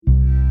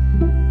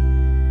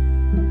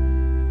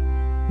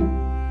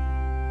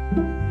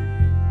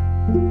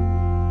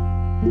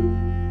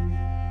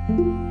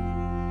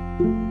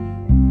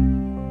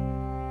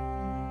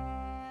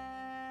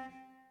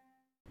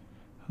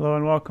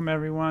welcome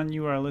everyone.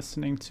 You are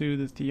listening to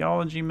the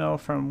Theology Mill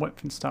from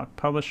Whitfinstock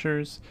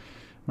Publishers.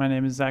 My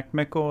name is Zach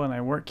Mickle and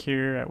I work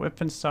here at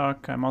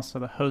Whitfinstock. I'm also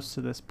the host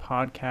of this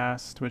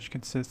podcast, which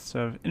consists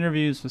of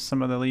interviews with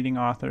some of the leading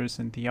authors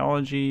in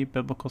theology,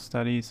 biblical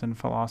studies, and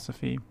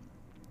philosophy.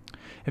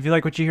 If you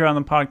like what you hear on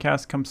the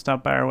podcast, come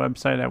stop by our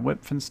website at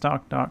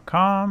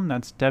whitfinstock.com.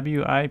 That's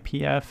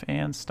WIPF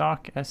and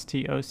stock,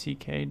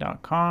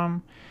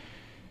 STOCK.com.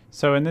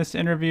 So in this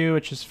interview,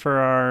 which is for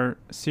our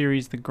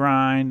series The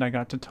Grind, I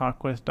got to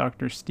talk with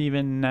Dr.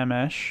 Stephen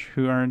Nemes,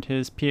 who earned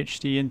his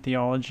PhD in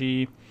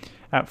theology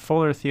at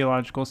Fuller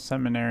Theological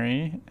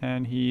Seminary,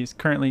 and he's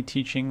currently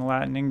teaching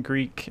Latin and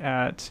Greek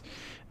at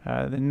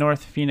the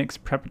North Phoenix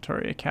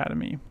Preparatory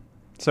Academy.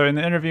 So in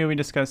the interview, we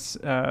discuss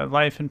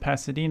life in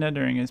Pasadena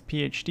during his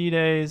PhD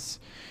days,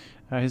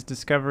 his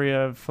discovery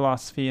of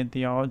philosophy and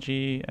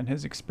theology, and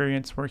his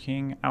experience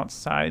working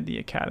outside the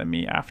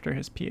academy after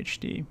his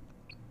PhD.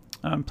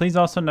 Please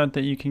also note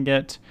that you can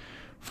get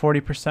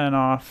 40%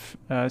 off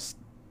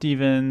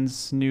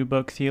Stephen's new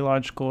book,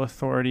 Theological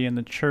Authority in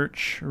the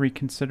Church,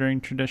 Reconsidering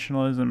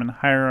Traditionalism and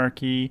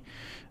Hierarchy,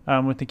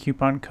 with the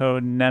coupon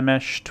code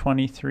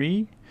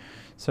NEMES23.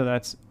 So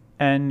that's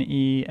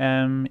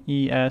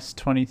NEMES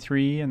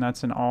 23, and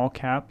that's in all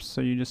caps.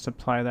 So you just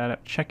apply that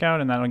at checkout,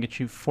 and that'll get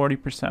you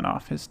 40%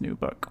 off his new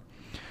book.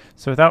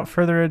 So without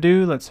further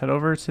ado, let's head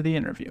over to the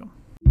interview.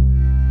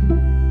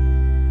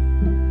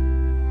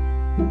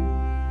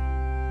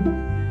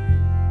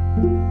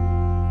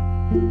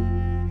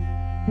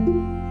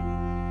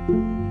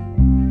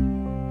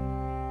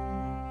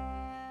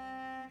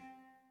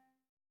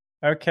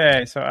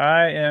 Okay, so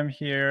I am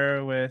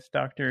here with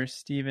Dr.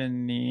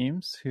 Stephen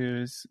Nemes,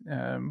 who's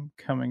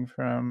coming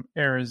from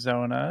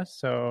Arizona.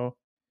 So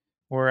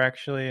we're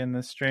actually in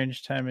this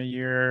strange time of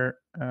year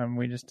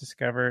we just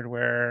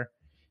discovered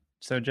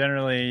so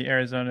generally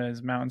Arizona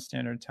is Mountain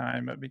Standard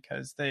Time, but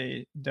because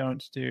they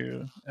don't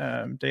do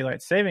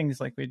daylight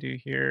savings like we do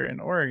here in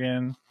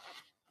Oregon,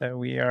 that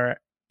we are,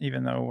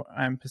 even though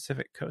I'm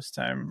Pacific Coast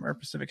Time or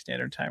Pacific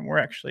Standard Time, we're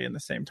actually in the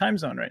same time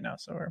zone right now.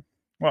 So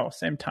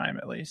same time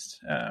at least.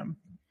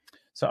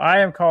 So I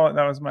am calling,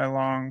 that was my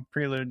long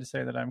prelude to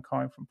say that I'm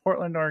calling from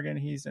Portland, Oregon.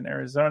 He's in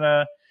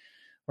Arizona.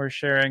 We're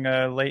sharing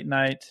a late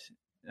night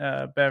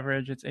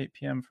beverage. It's 8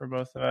 p.m. for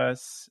both of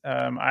us.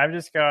 I've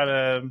just got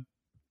a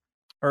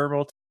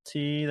herbal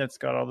tea that's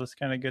got all this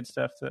kind of good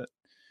stuff that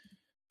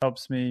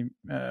helps me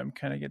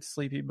kind of get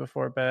sleepy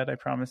before bed. I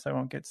promise I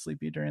won't get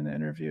sleepy during the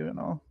interview, and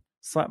I'll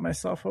slap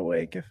myself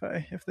awake if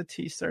the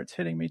tea starts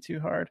hitting me too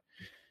hard.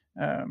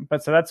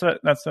 But so that's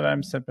what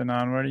I'm sipping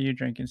on. What are you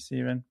drinking,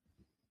 Stephen?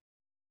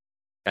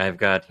 I've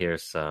got here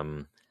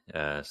some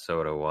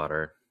soda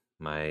water.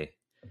 My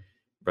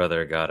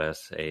brother got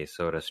us a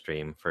soda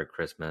stream for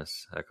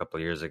Christmas a couple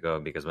years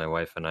ago because my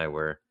wife and I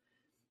were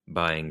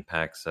buying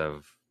packs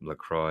of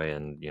LaCroix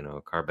and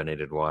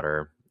carbonated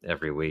water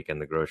every week in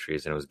the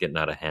groceries, and it was getting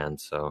out of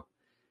hand. So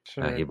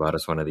sure. He bought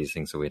us one of these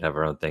things so we'd have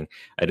our own thing.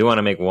 I do want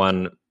to make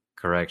one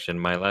correction.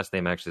 My last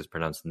name actually is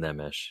pronounced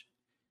Nemes.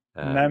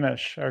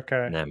 Nemes,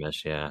 okay.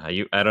 Nemes, yeah.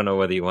 I don't know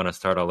whether you want to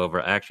start all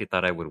over. I actually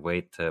thought I would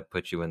wait to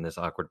put you in this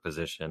awkward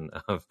position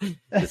of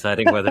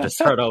deciding whether to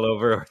start all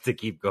over or to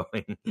keep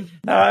going.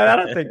 No, I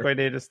don't think we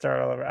need to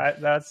start all over.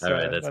 That's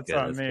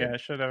on me. Good. I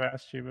should have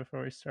asked you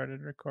before we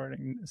started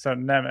recording. So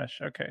Nemes,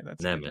 okay,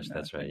 that's Nemes.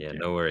 That's right. Yeah,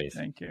 no worries.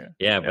 Thank you.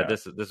 Yeah, but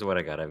this is what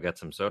I got. I've got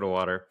some soda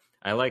water.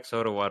 I like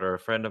soda water. A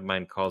friend of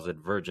mine calls it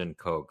virgin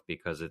Coke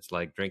because it's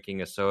like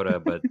drinking a soda,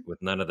 but with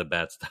none of the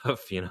bad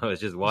stuff. It's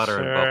just water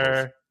and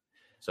bubbles.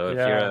 So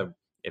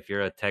if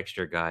you're a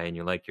texture guy and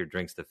you like your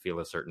drinks to feel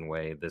a certain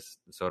way, this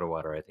soda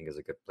water I think is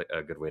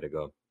a good way to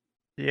go.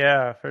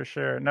 Yeah, for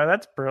sure. No,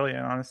 that's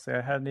brilliant. Honestly, I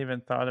hadn't even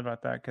thought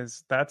about that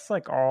because that's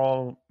like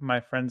all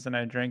my friends and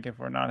I drink if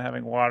we're not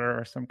having water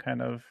or some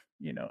kind of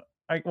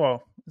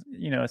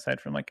aside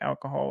from like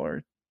alcohol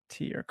or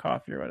tea or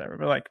coffee or whatever.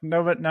 But like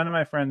none of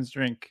my friends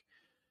drink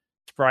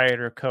Sprite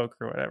or Coke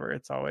or whatever.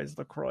 It's always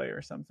LaCroix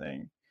or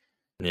something.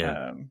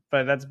 Yeah.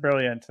 But that's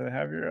brilliant to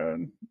have your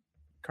own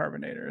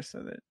carbonator so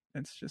that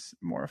it's just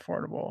more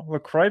affordable.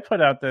 LaCroix put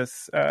out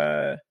this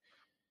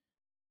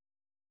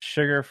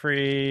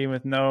sugar-free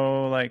with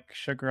no like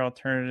sugar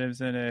alternatives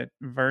in it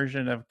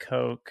version of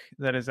Coke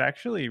that is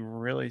actually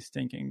really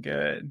stinking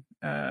good.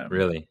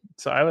 Really?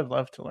 So I would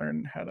love to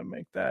learn how to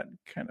make that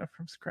kind of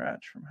from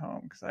scratch from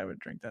home because I would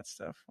drink that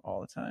stuff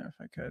all the time if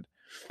I could.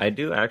 I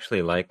do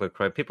actually like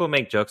LaCroix. People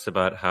make jokes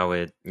about how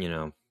it,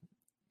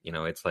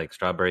 it's like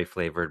strawberry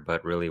flavored,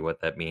 but really what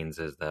that means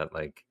is that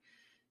like,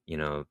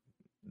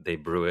 they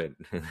brew it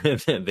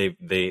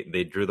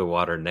they drew the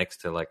water next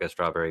to like a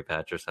strawberry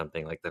patch or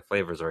something. Like the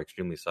flavors are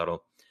extremely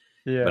subtle,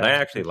 but I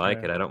actually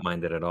like it. I don't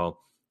mind it at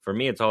all. For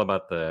me, it's all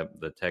about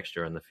the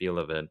texture and the feel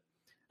of it.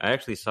 I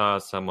actually saw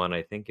someone,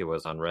 I think it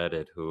was on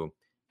Reddit, who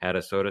had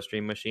a soda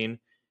stream machine,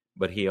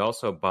 but he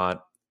also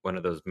bought one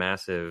of those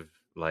massive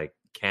like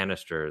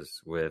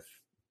canisters with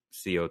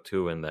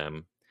CO2 in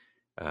them,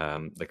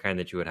 the kind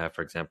that you would have,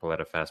 for example, at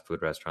a fast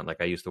food restaurant.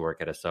 Like I used to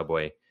work at a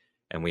Subway,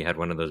 and we had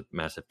one of those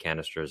massive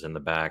canisters in the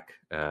back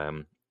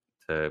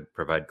to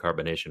provide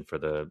carbonation for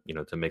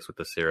to mix with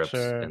the syrups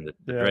Sure. and the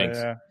Yeah, drinks.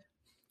 yeah.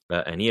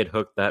 And he had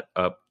hooked that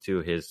up to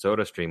his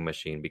SodaStream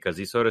machine, because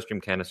these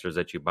SodaStream canisters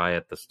that you buy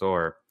at the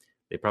store,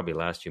 they probably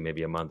last you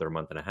maybe a month or a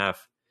month and a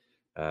half.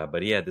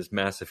 But he had this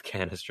massive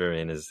canister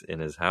in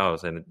his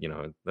house, and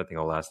that thing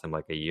will last him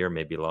like a year,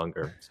 maybe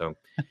longer. So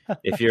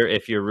if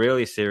you're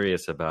really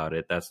serious about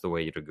it, that's the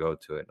way you to go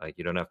to it. Like,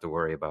 you don't have to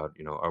worry about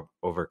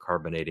over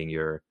carbonating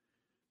your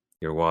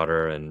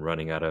water and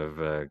running out of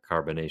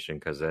carbonation,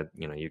 because that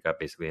you got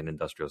basically an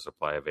industrial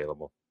supply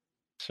available.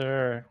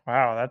 Sure.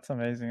 Wow, that's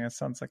amazing. It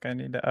sounds like I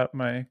need to up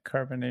my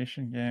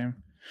carbonation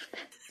game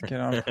to get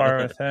on par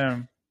with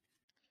him.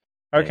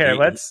 Yeah, Okay,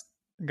 let's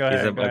go he's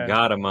ahead. Go a ahead.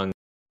 god among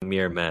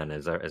mere men,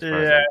 as far as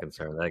Yeah, I'm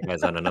concerned. That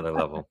guy's on another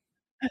level.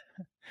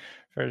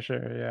 for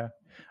sure. Yeah.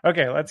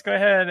 Okay, let's go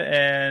ahead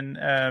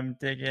and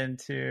dig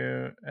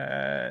into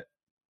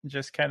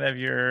just kind of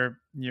your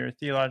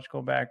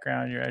theological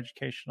background, your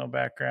educational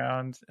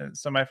background.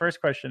 So my first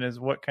question is,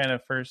 what kind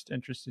of first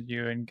interested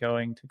you in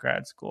going to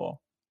grad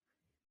school?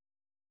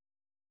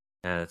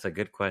 Yeah, that's a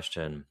good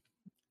question.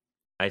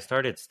 I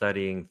started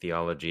studying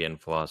theology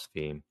and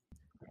philosophy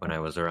when I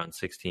was around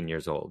 16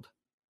 years old.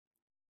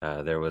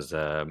 There was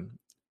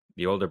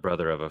the older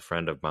brother of a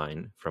friend of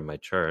mine from my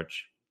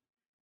church.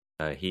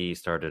 He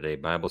started a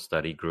Bible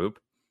study group,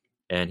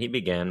 and he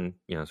began,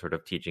 sort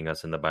of teaching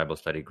us in the Bible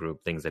study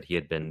group things that he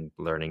had been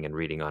learning and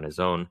reading on his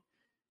own.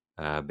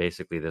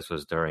 Basically, this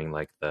was during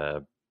like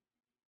the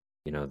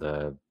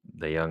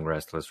young,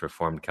 restless,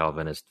 Reformed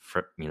Calvinist,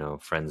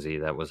 frenzy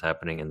that was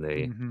happening in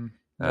the Mm-hmm.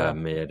 Yeah.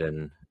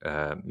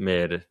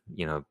 mid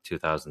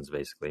 2000s,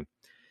 basically.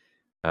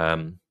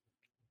 Um,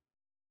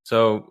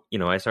 So,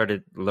 I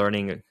started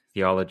learning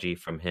theology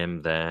from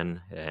him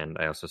then, and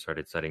I also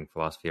started studying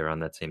philosophy around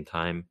that same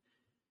time.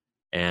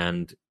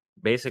 And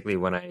basically,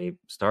 when I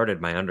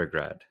started my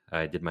undergrad,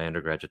 I did my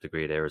undergraduate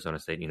degree at Arizona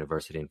State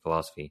University in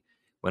philosophy.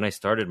 When I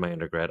started my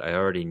undergrad, I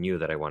already knew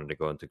that I wanted to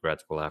go into grad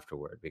school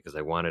afterward, because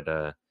I wanted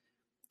to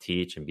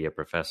teach and be a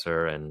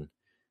professor and,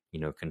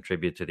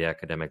 contribute to the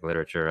academic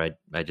literature.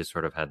 I just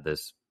sort of had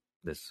this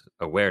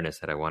awareness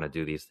that I want to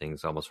do these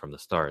things almost from the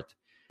start.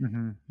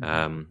 Mm-hmm.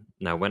 Mm-hmm.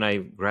 Now, when I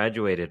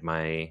graduated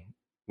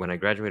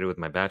with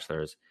my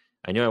bachelor's,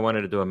 I knew I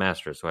wanted to do a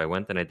master's, so I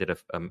went and I did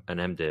an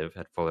MDiv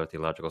at Fuller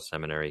Theological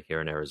Seminary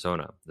here in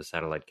Arizona, the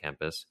satellite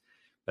campus.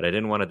 But I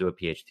didn't want to do a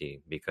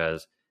PhD,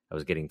 because I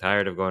was getting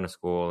tired of going to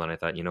school, and I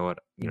thought, you know what,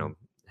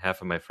 half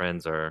of my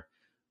friends are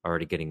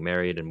already getting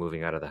married and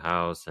moving out of the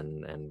house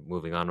and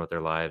moving on with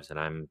their lives, and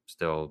I'm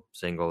still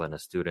single and a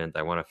student.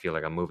 I want to feel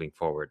like I'm moving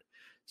forward.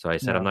 So I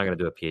said, I'm Yeah. not going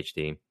to do a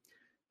PhD.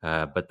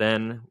 But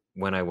then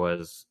when I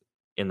was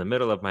in the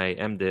middle of my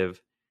MDiv,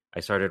 I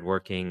started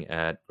working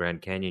at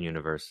Grand Canyon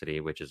University,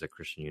 which is a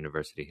Christian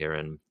university here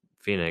in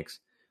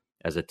Phoenix,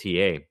 as a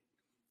TA.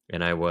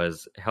 And I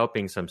was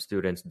helping some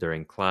students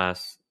during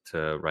class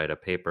to write a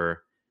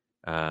paper.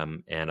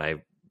 And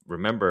I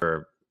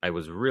remember I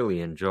was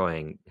really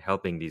enjoying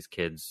helping these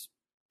kids,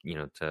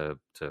 to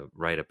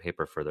write a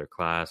paper for their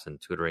class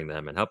and tutoring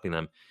them and helping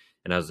them.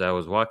 And as I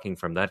was walking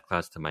from that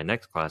class to my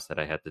next class that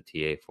I had the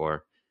TA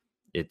for,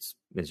 it's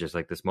just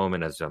like this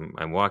moment as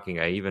I'm walking.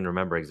 I even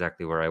remember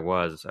exactly where I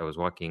was. I was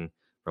walking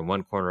from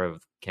one corner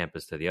of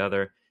campus to the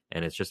other,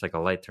 and it's just like a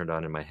light turned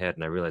on in my head,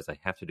 and I realized I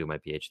have to do my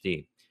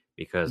PhD,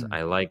 because Mm.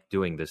 I like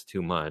doing this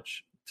too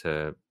much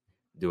to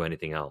do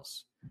anything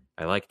else.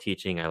 I like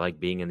teaching. I like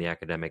being in the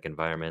academic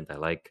environment. I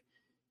like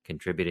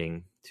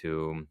contributing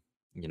to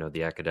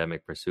the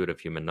academic pursuit of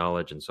human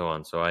knowledge and so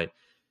on. So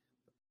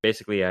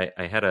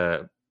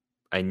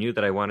I knew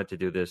that I wanted to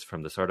do this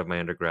from the start of my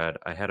undergrad.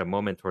 I had a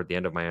moment toward the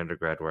end of my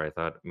undergrad where I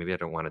thought, maybe I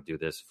don't want to do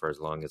this for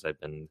as long as I've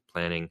been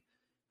planning.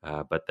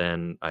 But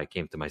then I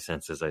came to my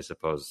senses, I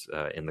suppose,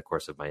 in the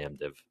course of my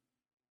MDiv.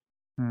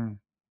 Mm.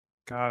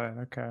 Got it.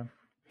 Okay.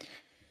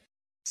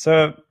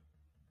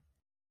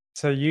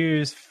 So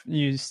you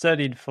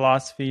studied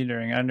philosophy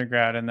during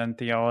undergrad and then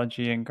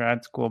theology in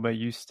grad school, but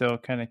you still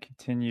kind of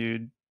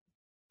continued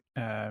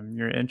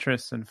your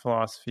interest in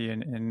philosophy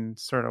and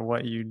sort of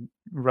what you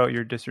wrote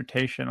your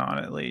dissertation on,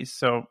 at least.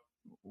 So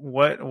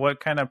what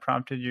kind of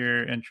prompted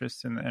your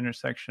interest in the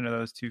intersection of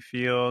those two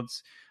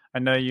fields? I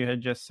know you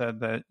had just said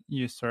that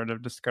you sort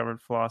of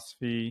discovered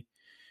philosophy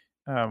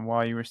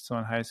while you were still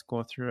in high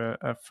school through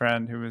a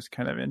friend who was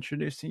kind of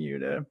introducing you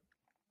to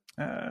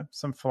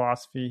some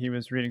philosophy he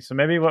was reading. So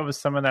maybe what was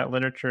some of that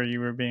literature you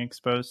were being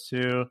exposed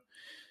to,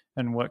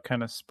 and what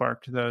kind of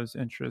sparked those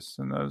interests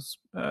in those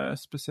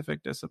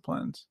specific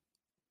disciplines?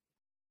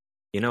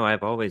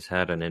 I've always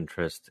had an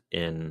interest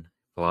in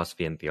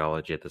philosophy and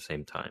theology at the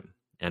same time.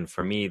 And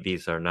for me,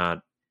 these are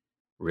not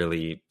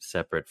really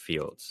separate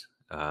fields.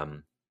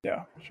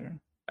 Yeah, sure.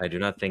 I do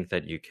not think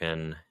that you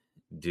can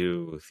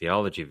do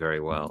theology very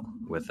well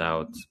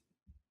without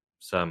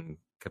some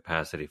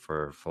capacity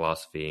for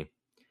philosophy,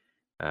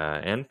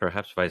 and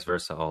perhaps vice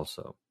versa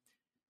also.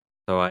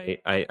 So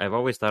I've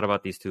always thought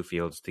about these two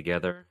fields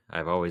together.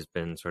 I've always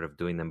been sort of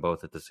doing them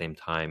both at the same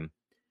time.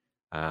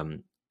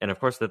 And of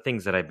course, the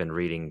things that I've been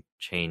reading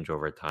change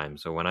over time.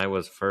 So when I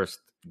was first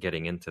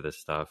getting into this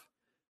stuff,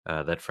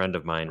 that friend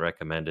of mine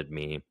recommended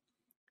me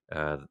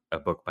a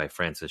book by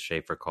Francis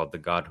Schaeffer called The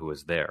God Who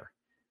Is There.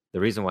 The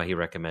reason why he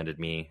recommended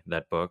me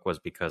that book was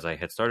because I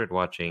had started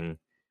watching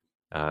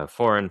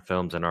foreign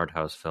films and art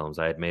house films.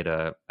 I had made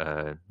a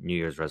New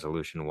Year's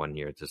resolution one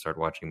year to start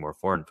watching more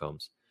foreign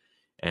films.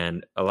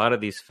 And a lot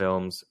of these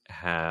films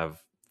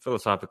have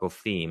philosophical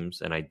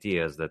themes and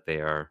ideas that they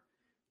are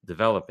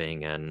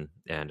developing and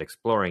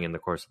exploring in the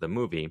course of the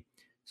movie.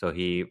 So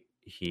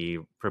he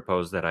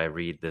proposed that I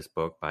read this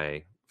book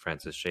by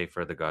Francis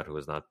Schaeffer, The God Who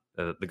Is Not,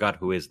 The God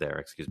Who Is There,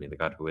 excuse me, The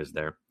God Who Is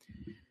There,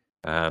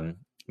 um,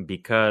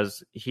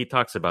 because he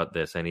talks about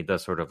this and he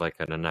does sort of like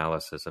an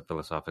analysis, a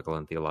philosophical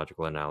and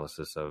theological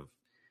analysis of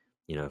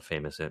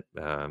famous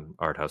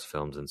art house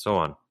films and so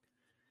on.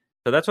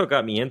 So that's what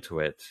got me into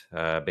it.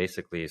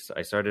 Basically,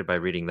 I started by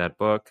reading that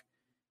book.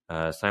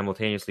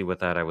 Simultaneously with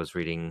that, I was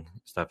reading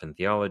stuff in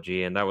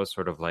theology, and that was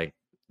sort of like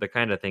the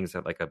kind of things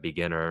that like a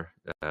beginner,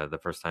 the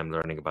first time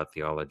learning about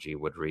theology,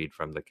 would read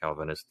from the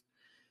Calvinist,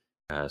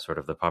 sort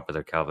of the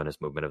popular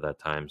Calvinist movement of that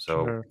time.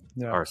 So Sure.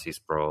 Yeah. R.C.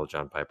 Sproul,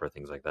 John Piper,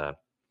 things like that.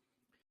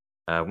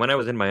 When I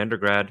was in my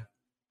undergrad,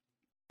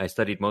 I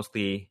studied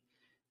mostly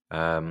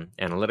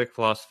analytic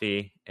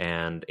philosophy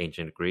and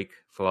ancient Greek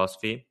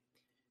philosophy.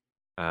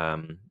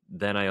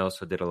 Then I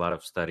also did a lot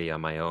of study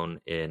on my own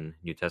in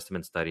New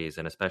Testament studies,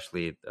 and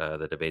especially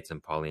the debates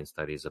in Pauline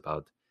studies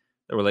about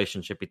the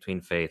relationship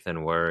between faith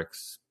and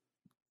works,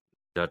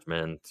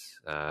 judgment,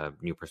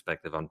 new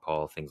perspective on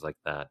Paul, things like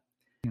that.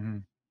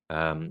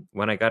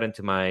 When I got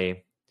into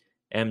my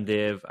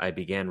MDiv, I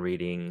began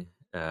reading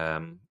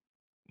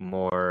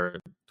more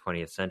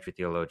 20th century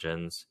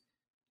theologians,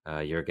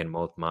 Jürgen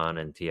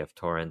Moltmann and T.F.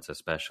 Torrance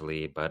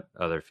especially, but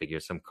other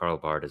figures, some Karl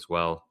Barth as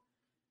well.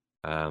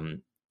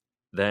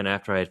 Then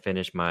after I had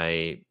finished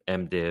my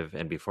MDiv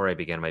and before I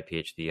began my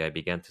PhD, I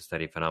began to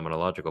study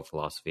phenomenological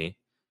philosophy.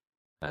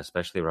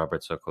 Especially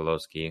Robert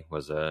Sokolowski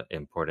was an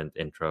important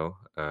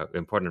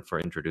for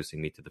introducing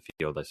me to the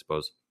field, I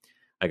suppose.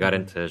 I got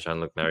into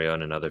Jean-Luc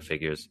Marion and other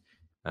figures.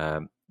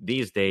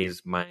 These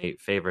days, my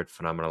favorite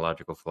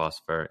phenomenological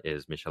philosopher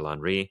is Michel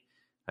Henry.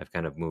 I've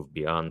kind of moved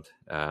beyond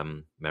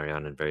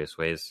Marion in various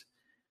ways.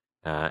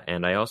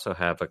 And I also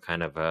have a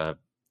kind of a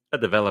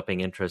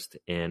developing interest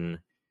in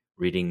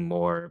reading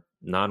more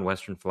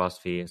non-Western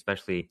philosophy,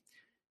 especially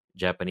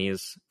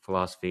Japanese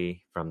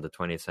philosophy from the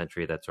 20th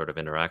century that sort of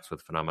interacts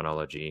with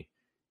phenomenology.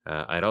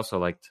 I'd also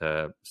like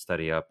to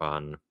study up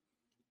on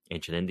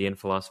ancient Indian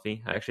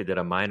philosophy. I actually did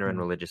a minor in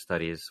religious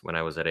studies when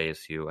I was at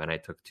ASU, and I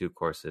took two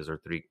courses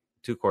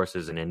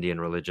in Indian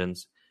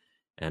religions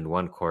and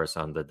one course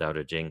on the Tao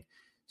Te Ching.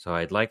 So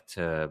I'd like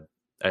to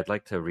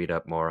read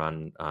up more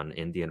on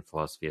Indian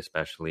philosophy,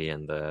 especially,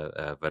 and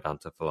the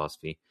Vedanta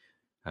philosophy.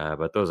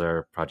 But those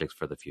are projects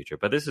for the future.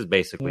 But this is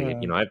basically,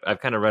 I've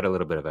kind of read a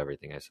little bit of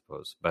everything, I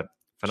suppose. But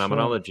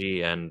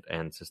phenomenology and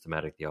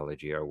systematic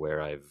theology are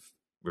where I've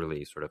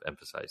really sort of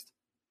emphasized.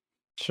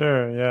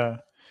 Sure. Yeah.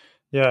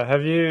 Yeah.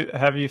 Have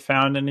you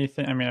found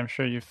anything? I mean, I'm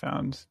sure you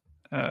found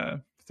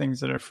things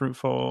that are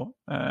fruitful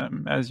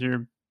as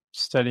you're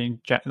studying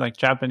like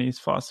Japanese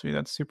philosophy.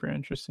 That's super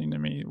interesting to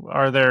me.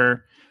 Are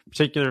there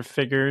particular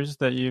figures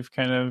that you've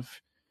kind of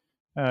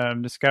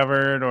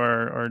discovered,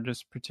 or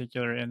just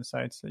particular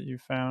insights that you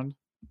found?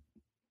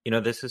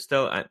 This is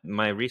still,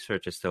 my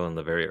research is still in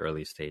the very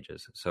early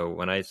stages. So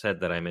when I said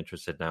that I'm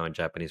interested now in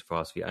Japanese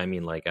philosophy, I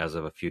mean like as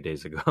of a few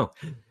days ago.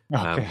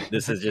 Okay.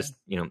 This is just,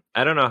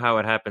 I don't know how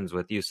it happens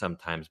with you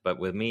sometimes, but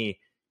with me,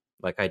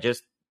 like I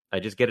just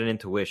get an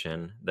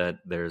intuition that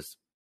there's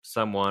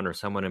someone or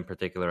someone in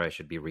particular I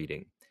should be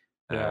reading.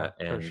 Yeah,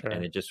 for And sure.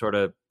 it just sort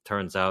of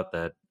turns out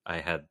that I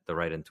had the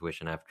right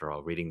intuition after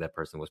all. Reading that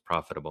person was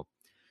profitable.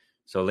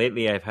 So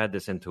lately, I've had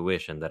this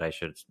intuition that I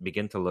should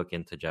begin to look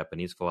into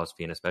Japanese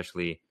philosophy and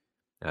especially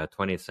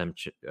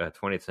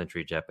 20th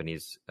century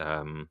Japanese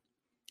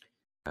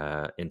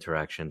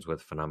interactions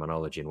with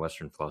phenomenology and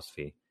Western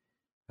philosophy.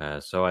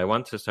 So I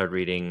want to start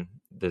reading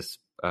this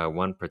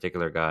one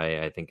particular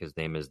guy. I think his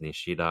name is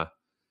Nishida.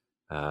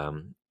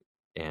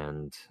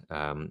 And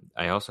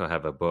I also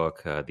have a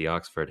book, the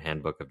Oxford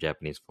Handbook of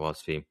Japanese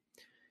Philosophy.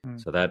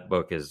 So that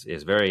book is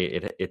very,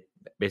 it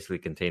basically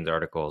contains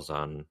articles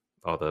on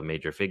all the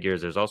major figures.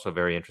 There's also a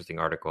very interesting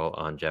article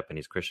on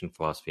Japanese Christian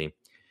philosophy,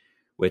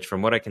 which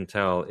from what I can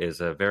tell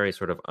is a very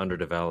sort of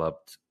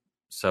underdeveloped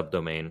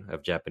subdomain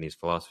of Japanese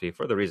philosophy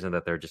for the reason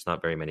that there are just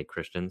not very many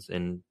Christians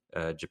in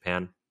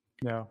Japan.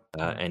 Yeah.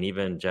 And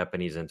even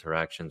Japanese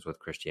interactions with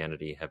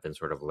Christianity have been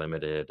sort of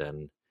limited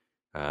and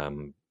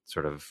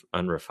sort of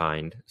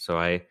unrefined.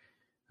 So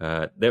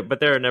but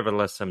there are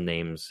nevertheless some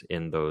names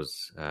in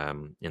those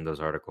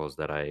articles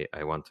that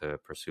I want to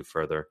pursue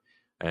further.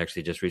 I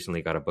actually just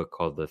recently got a book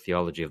called The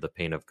Theology of the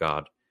Pain of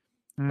God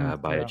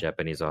by a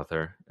Japanese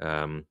author.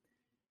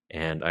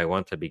 And I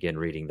want to begin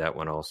reading that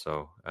one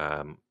also.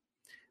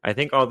 I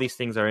think all these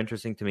things are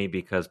interesting to me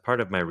because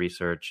part of my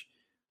research,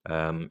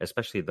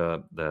 especially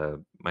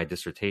my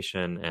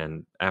dissertation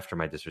and after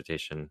my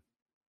dissertation,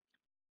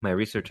 my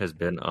research has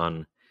been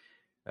on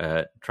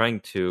trying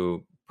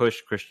to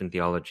push Christian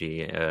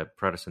theology,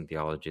 Protestant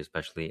theology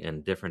especially,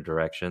 in different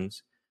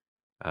directions.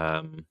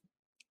 Um,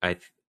 I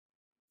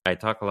I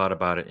talk a lot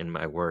about it in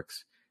my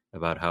works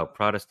about how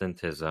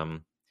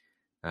Protestantism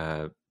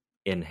uh,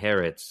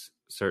 inherits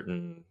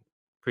certain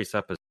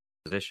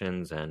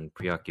presuppositions and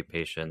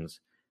preoccupations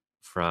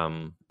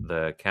from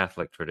the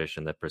Catholic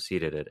tradition that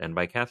preceded it. And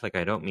by Catholic,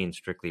 I don't mean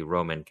strictly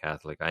Roman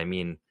Catholic. I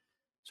mean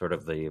sort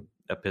of the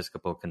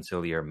Episcopal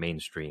conciliar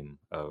mainstream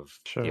of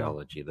Sure.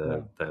 theology,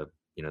 Yeah.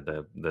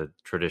 the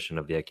tradition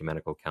of the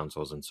ecumenical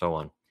councils and so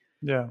on.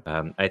 Yeah.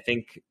 I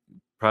think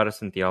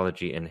Protestant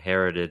theology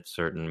inherited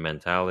certain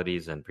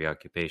mentalities and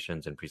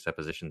preoccupations and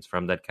presuppositions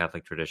from that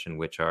Catholic tradition,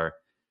 which are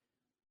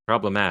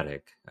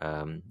problematic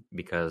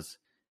because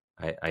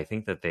I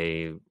think that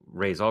they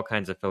raise all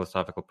kinds of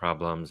philosophical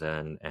problems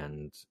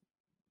and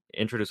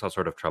introduce all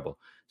sort of trouble.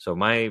 So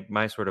my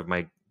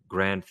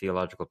grand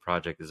theological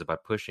project is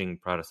about pushing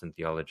Protestant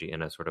theology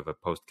in a sort of a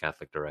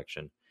post-Catholic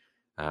direction.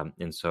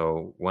 And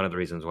so one of the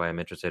reasons why I'm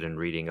interested in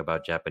reading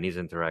about Japanese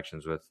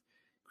interactions with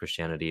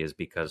Christianity is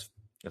because,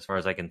 as far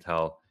as I can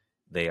tell,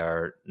 they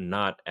are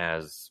not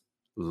as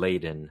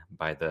laden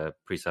by the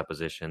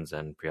presuppositions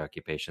and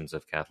preoccupations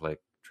of Catholic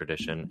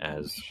tradition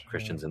as Sure.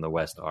 Christians in the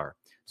West are.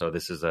 So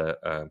this is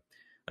an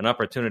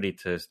opportunity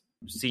to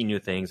see new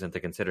things and to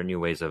consider new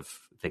ways of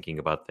thinking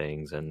about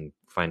things and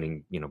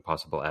finding,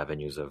 possible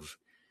avenues of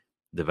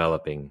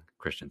developing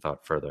Christian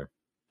thought further.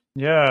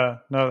 Yeah,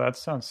 no, that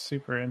sounds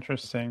super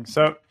interesting.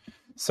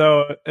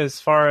 So as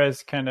far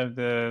as kind of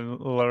the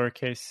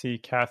lowercase c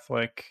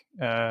Catholic,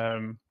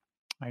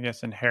 I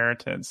guess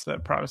inheritance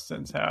that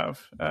Protestants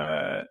have,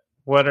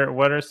 what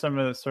are some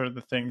of the sort of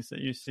the things that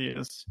you see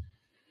as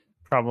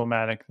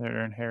problematic that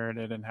are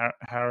inherited, and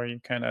how are you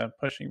kind of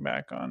pushing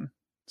back on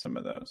some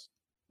of those?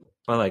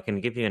 Well, I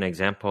can give you an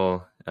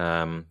example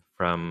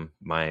from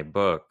my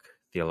book,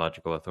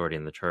 Theological Authority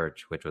in the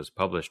Church, which was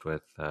published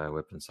with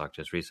Whip&Stock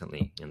just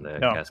recently in the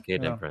Yeah,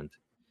 Cascade yeah. imprint.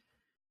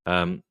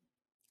 Um,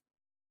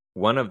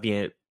 One of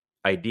the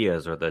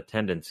ideas or the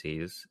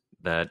tendencies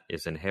that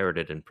is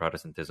inherited in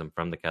Protestantism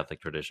from the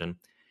Catholic tradition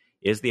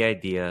is the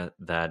idea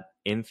that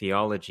in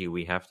theology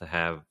we have to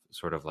have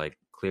sort of like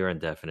clear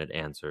and definite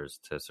answers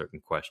to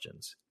certain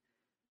questions.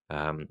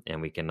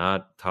 And we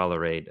cannot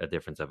tolerate a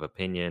difference of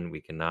opinion.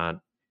 We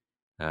cannot,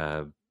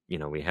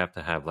 we have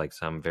to have like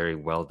some very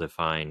well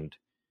defined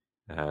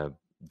uh,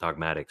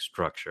 dogmatic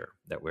structure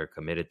that we're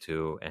committed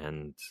to,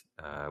 and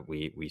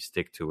we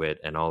stick to it,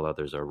 and all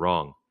others are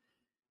wrong.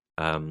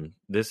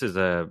 This is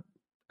a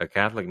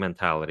Catholic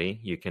mentality.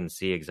 You can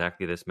see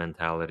exactly this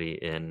mentality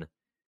in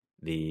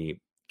the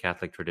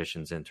Catholic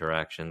tradition's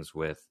interactions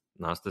with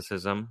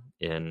Gnosticism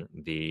in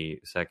the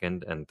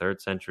second and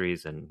third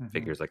centuries, and Hmm.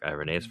 figures like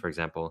Irenaeus, for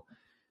example.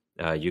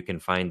 You can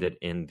find it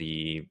in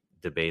the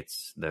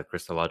debates, the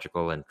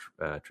Christological and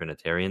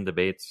Trinitarian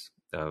debates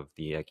of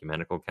the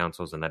ecumenical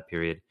councils in that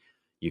period.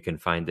 You can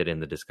find it in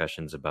the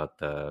discussions about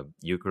the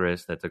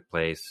Eucharist that took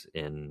place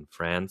in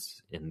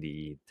France in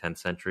the 10th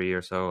century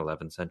or so,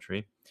 11th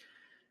century.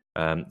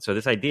 So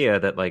this idea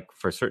that like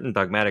for certain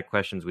dogmatic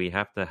questions, we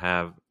have to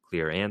have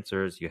clear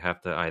answers. You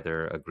have to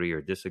either agree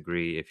or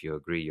disagree. If you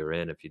agree, you're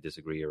in. If you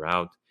disagree, you're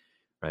out.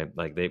 Right?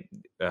 Like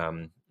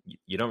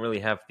you don't really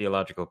have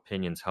theological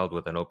opinions held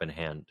with an open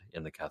hand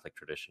in the Catholic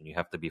tradition. You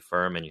have to be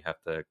firm and you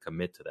have to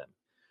commit to them.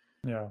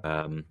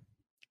 Yeah.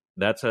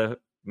 That's a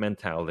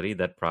mentality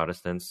that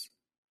Protestants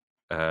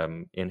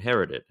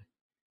inherited.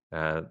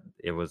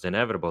 It was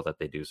inevitable that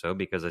they do so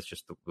because it's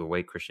just the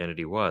way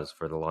Christianity was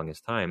for the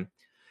longest time.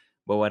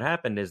 But what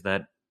happened is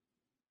that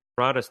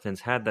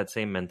Protestants had that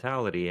same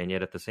mentality, and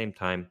yet at the same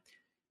time,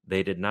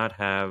 they did not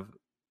have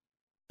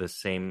the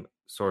same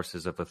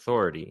sources of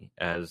authority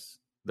as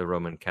the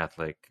Roman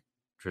Catholic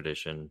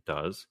tradition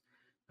does.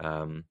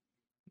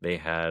 They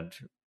had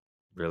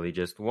really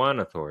just one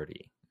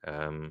authority,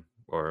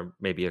 or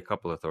maybe a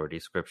couple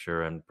authorities,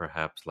 scripture and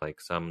perhaps like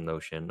some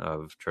notion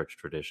of church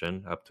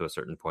tradition up to a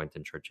certain point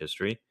in church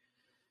history.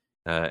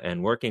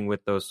 And working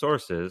with those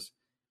sources,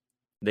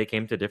 they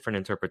came to different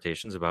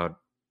interpretations about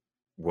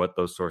what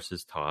those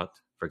sources taught,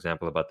 for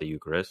example, about the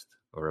Eucharist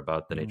or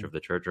about the nature Mhm. of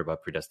the church or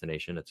about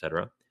predestination,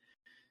 etc.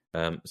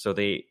 So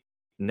they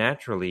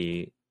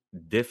naturally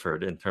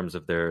differed in terms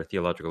of their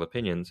theological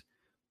opinions,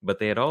 but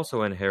they had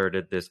also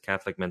inherited this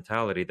Catholic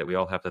mentality that we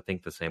all have to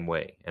think the same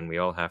way and we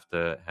all have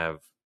to have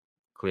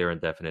clear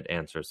and definite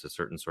answers to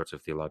certain sorts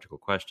of theological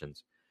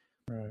questions.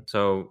 Right.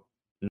 So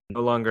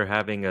no longer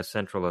having a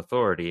central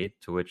authority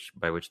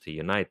by which to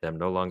unite them,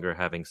 no longer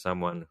having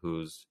someone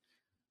who's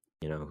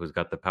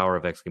got the power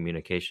of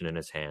excommunication in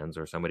his hands,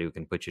 or somebody who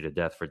can put you to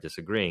death for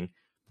disagreeing.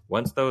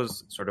 Once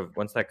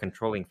that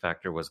controlling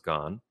factor was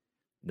gone,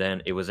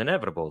 then it was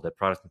inevitable that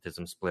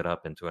Protestantism split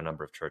up into a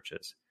number of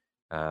churches.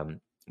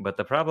 But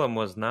the problem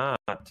was not,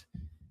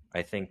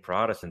 I think,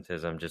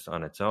 Protestantism just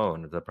on its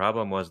own. The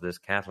problem was this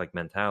Catholic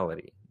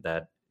mentality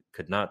that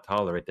could not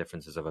tolerate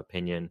differences of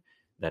opinion,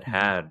 that Mhm.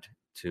 had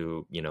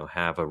to,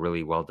 have a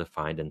really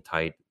well-defined and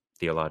tight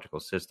theological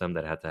system,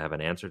 that had to have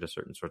an answer to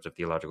certain sorts of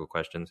theological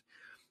questions.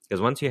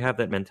 Because once you have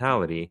that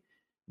mentality,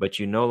 but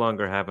you no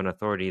longer have an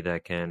authority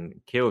that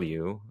can kill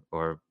you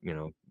or,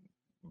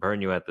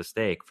 burn you at the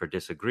stake for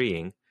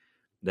disagreeing,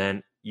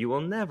 then you will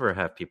never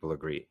have people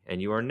agree.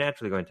 And you are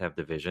naturally going to have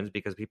divisions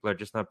because people are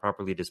just not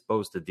properly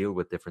disposed to deal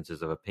with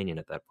differences of opinion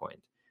at that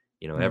point.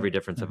 Every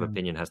difference of Mm-hmm.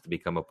 opinion has to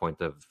become a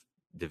point of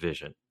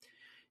division.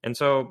 And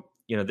so,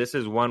 this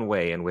is one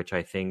way in which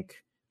I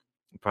think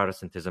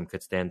Protestantism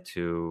could stand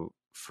to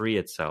free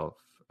itself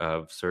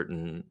of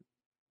certain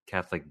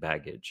Catholic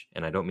baggage.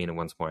 And I don't mean it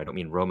once more, I don't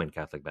mean Roman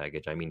Catholic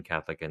baggage. I mean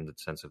Catholic in the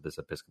sense of this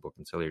Episcopal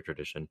conciliar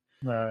tradition.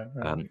 Right,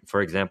 right.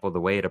 For example,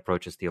 the way it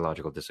approaches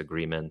theological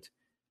disagreement,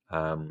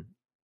 um,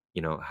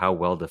 how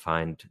well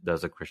defined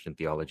does a Christian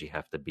theology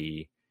have to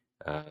be?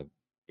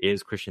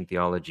 Is Christian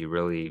theology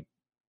really,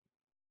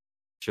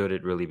 should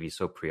it really be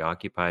so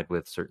preoccupied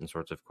with certain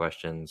sorts of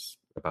questions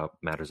about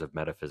matters of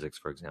metaphysics,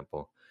 for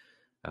example?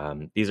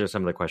 These are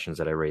some of the questions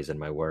that I raise in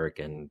my work,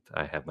 and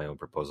I have my own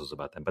proposals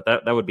about them. But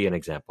that would be an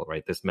example,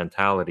 right? This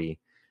mentality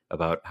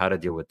about how to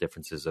deal with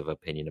differences of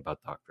opinion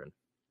about doctrine.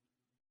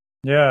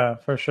 Yeah,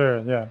 for sure.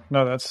 Yeah.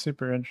 No, that's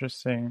super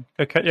interesting.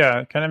 It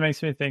kind of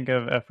makes me think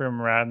of Ephraim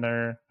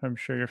Radner. I'm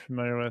sure you're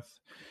familiar with.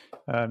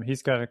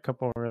 He's got a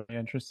couple of really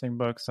interesting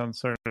books on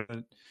sort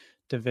of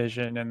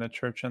division in the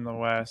church in the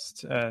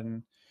West.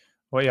 And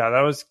well, yeah,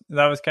 that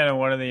was kind of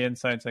one of the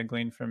insights I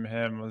gleaned from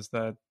him was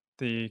that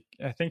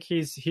I think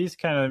he's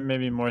kind of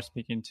maybe more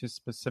speaking to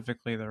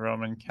specifically the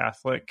Roman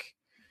Catholic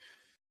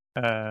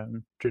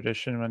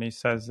tradition when he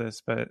says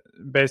this, but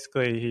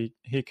basically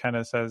he kind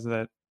of says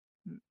that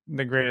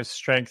the greatest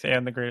strength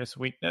and the greatest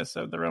weakness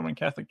of the Roman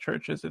Catholic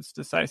Church is its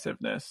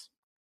decisiveness.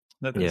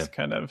 That Yeah, this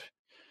kind of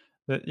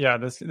that yeah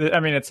this I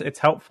mean it's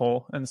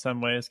helpful in some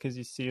ways because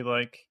you see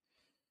like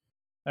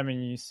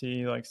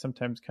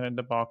sometimes kind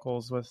of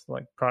debacles with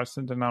like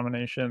Protestant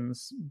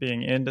denominations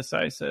being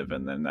indecisive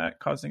and then that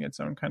causing its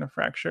own kind of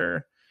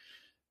fracture.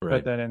 But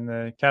right. then in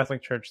the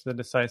Catholic Church, the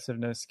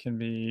decisiveness can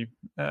be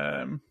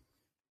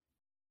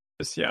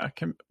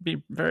can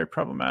be very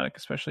problematic,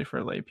 especially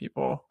for lay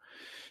people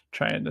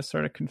trying to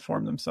sort of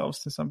conform themselves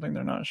to something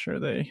they're not sure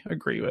they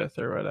agree with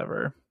or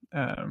whatever.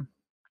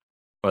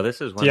 Well,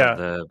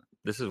 Yeah,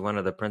 this is one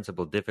of the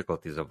principal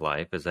difficulties of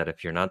life is that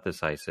if you're not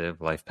decisive,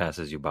 life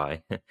passes you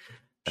by.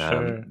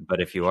 sure,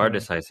 But if you are sure,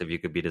 decisive, you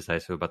could be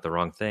decisive about the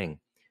wrong thing.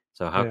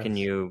 So how can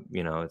yes, you,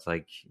 it's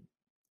like,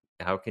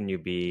 how can you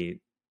be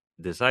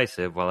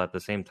decisive while at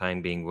the same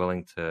time being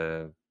willing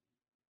to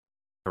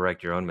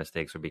correct your own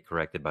mistakes or be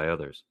corrected by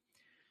others?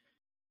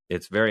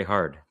 It's very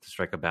hard to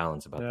strike a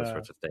balance about those yeah,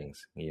 sorts of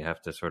things. You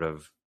have to sort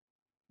of,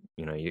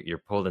 you're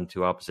pulled in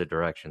two opposite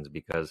directions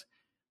because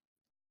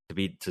to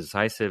be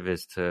decisive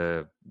is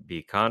to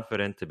be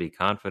confident. To be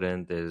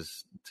confident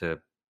is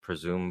to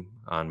presume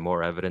on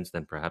more evidence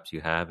than perhaps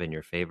you have in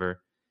your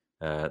favor.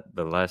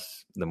 The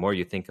more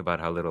you think about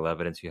how little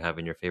evidence you have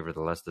in your favor, the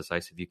less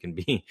decisive you can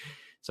be.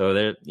 So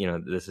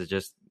this is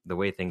just the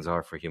way things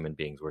are for human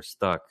beings. We're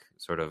stuck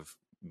sort of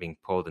being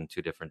pulled in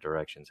two different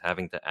directions,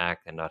 having to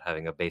act and not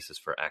having a basis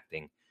for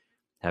acting,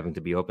 having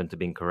to be open to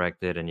being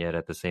corrected, and yet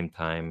at the same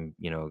time,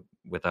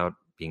 without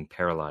being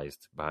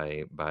paralyzed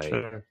by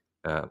sure,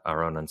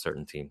 our own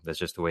uncertainty. That's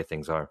just the way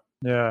things are.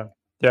 yeah,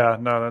 yeah.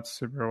 No, that's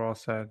super well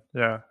said.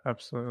 Yeah,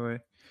 absolutely.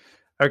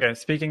 Okay,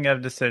 speaking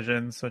of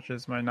decisions, which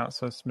is my not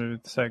so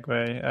smooth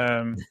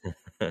segue.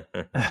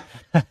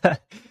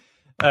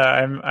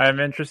 I'm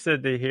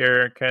interested to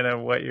hear kind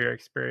of what your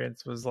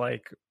experience was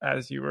like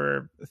as you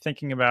were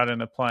thinking about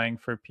and applying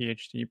for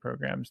PhD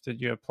programs. Did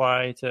you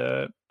apply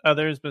to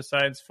others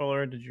besides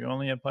Fuller? Did you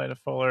only apply to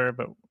Fuller?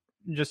 But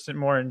just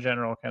more in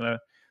general, kind of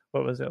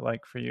what was it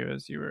like for you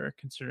as you were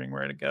considering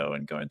where to go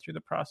and going through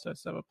the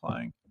process of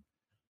applying?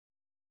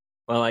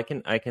 Well, I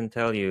can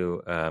tell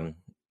you,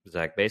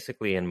 Zach.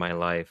 Basically, in my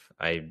life,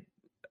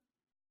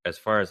 as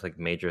far as like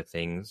major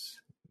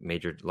things,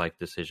 major life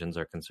decisions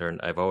are concerned,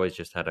 I've always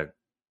just had a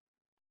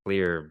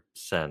clear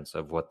sense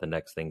of what the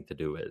next thing to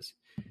do is.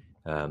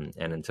 And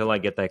until I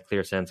get that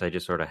clear sense, I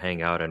just sort of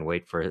hang out and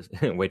wait for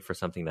wait for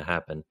something to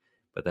happen.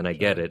 But then I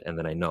get Sure. it, and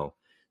then I know.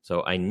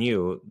 So I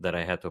knew that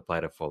I had to apply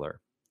to Fuller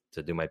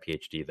to do my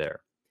PhD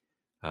there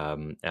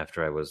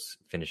after I was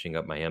finishing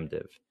up my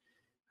MDiv.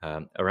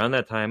 Around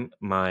that time,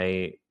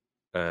 my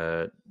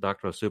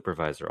doctoral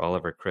supervisor,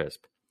 Oliver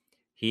Crisp,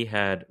 he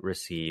had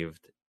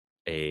received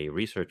a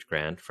research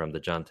grant from the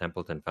John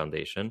Templeton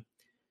Foundation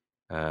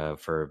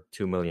for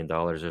 $2 million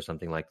or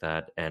something like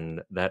that.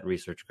 And that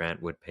research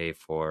grant would pay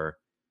for,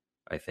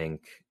 I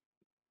think,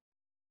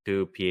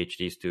 2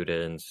 PhD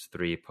students,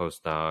 3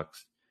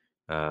 postdocs,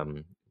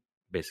 um,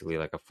 basically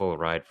like a full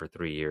ride for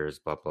 3 years,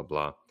 blah, blah,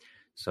 blah.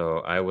 So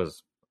I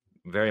was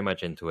very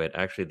much into it.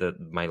 Actually,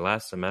 my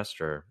last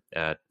semester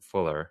at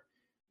Fuller,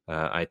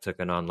 I took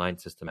an online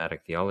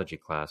systematic theology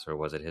class, or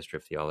was it history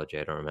of theology?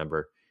 I don't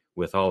remember,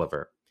 with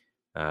Oliver.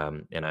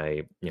 And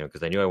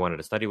because I knew I wanted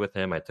to study with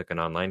him, I took an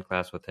online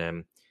class with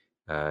him.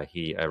 I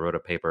wrote a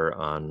paper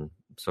on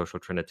social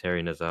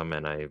Trinitarianism,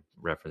 and I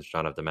referenced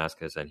John of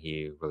Damascus, and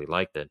he really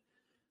liked it.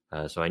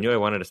 So I knew I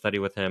wanted to study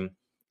with him.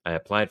 I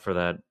applied for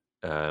that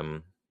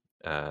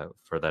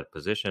for that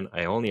position.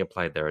 I only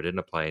applied there. I didn't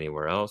apply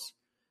anywhere else.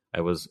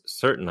 I was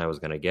certain I was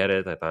going to get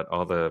it. I thought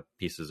all the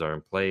pieces are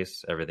in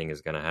place. Everything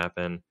is going to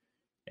happen.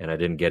 And I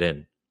didn't get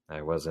in.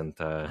 I wasn't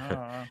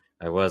Oh,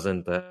 I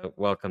wasn't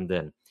welcomed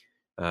in.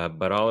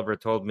 But Oliver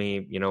told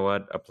me, you know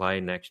what, apply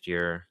next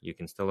year. You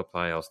can still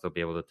apply. I'll still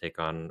be able to take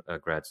on a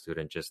grad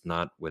student, just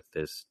not with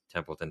this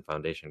Templeton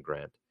Foundation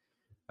grant.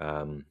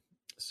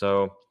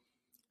 So,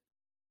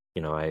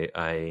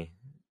 I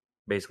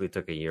basically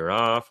took a year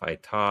off. I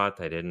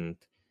taught. I didn't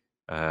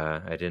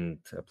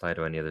apply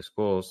to any other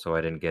schools, so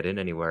I didn't get in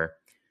anywhere.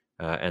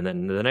 And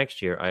then the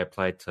next year, I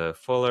applied to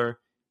Fuller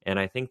and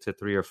I think to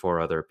 3 or 4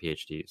 other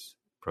PhDs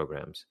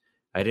programs.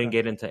 I didn't okay.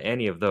 get into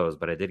any of those,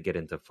 but I did get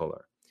into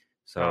Fuller.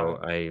 Got So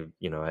it.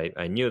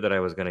 I knew that I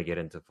was going to get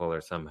into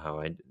Fuller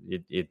somehow.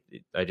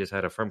 I just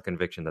had a firm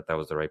conviction that that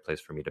was the right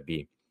place for me to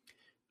be.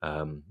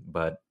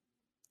 But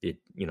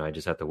I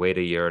just had to wait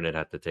a year, and it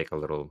had to take a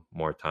little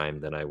more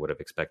time than I would have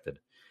expected.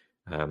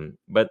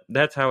 But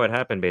that's how it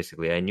happened.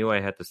 Basically, I knew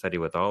I had to study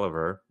with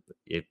Oliver.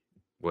 It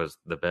was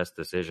the best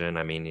decision.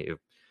 I mean,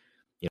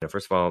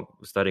 first of all,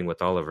 studying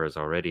with Oliver is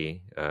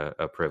already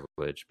a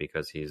privilege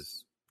because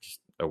he's just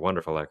a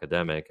wonderful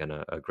academic and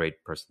a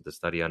great person to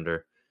study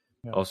under.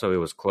 Yeah. Also, it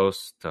was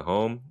close to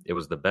home. It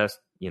was the best,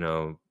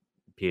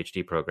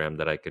 PhD program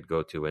that I could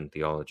go to in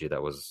theology.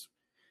 That was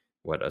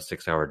a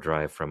 6-hour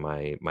drive from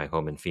my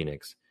home in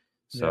Phoenix.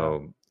 Yeah.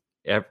 So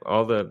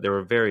there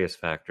were various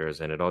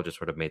factors, and it all just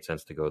sort of made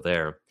sense to go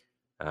there.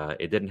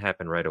 It didn't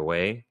happen right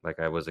away like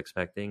I was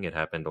expecting. It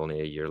happened only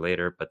a year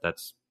later, but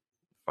that's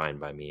fine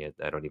by me.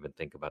 I don't even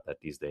think about that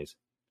these days.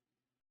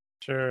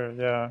 Sure.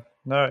 Yeah.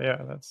 No,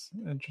 yeah, that's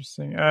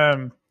interesting.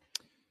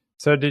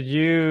 So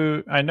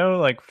I know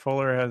like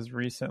Fuller has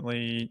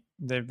recently,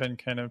 they've been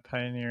kind of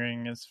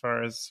pioneering as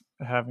far as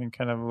having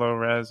kind of low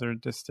res or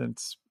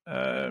distance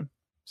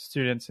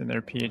students in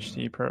their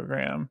PhD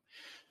program,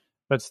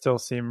 but still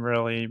seem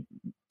really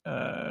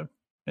uh,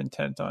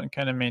 intent on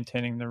kind of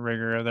maintaining the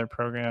rigor of their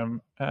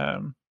program.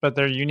 But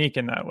they're unique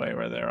in that way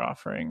where they're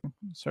offering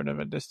sort of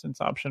a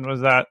distance option.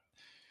 Was that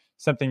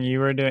something you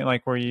were doing?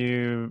 Like, were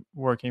you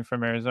working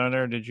from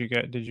Arizona, or did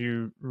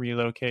you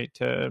relocate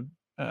to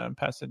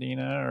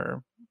Pasadena,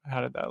 or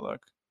how did that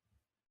look?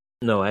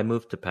 No, I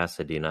moved to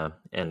Pasadena,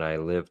 and I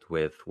lived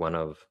with one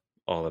of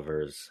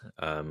Oliver's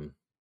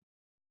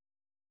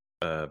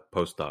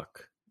postdoc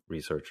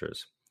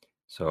researchers.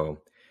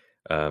 So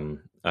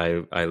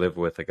I live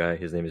with a guy.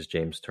 His name is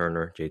James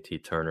Turner,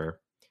 JT Turner.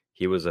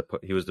 He was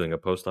doing a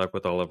postdoc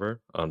with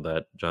Oliver on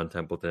that John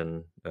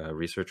Templeton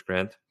research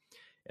grant,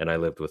 and I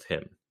lived with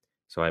him.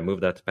 So I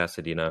moved out to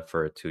Pasadena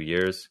for 2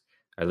 years.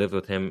 I lived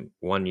with him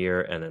 1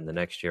 year, and then the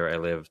next year I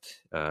lived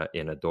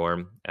in a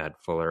dorm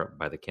at Fuller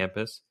by the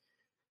campus.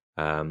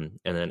 And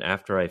then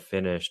after I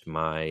finished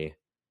my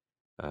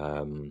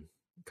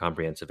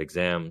comprehensive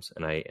exams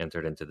and I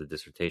entered into the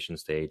dissertation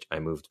stage, I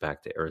moved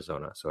back to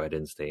Arizona. So I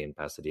didn't stay in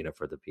Pasadena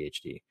for the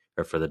PhD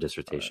or for the Got it.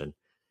 dissertation.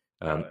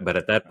 Got it. But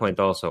at that Okay. point,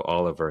 also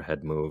Oliver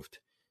had moved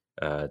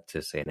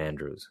to St.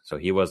 Andrews, so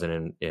he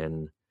wasn't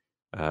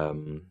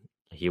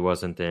he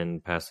wasn't in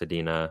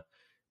Pasadena.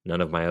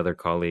 None of my other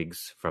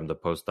colleagues from the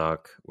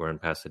postdoc were in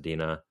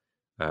Pasadena.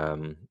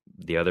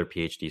 The other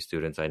PhD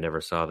students, I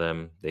never saw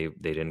them. They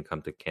didn't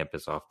come to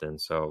campus often,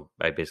 so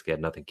I basically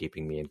had nothing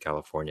keeping me in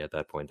California at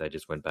that point. I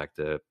just went back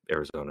to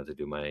Arizona to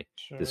do my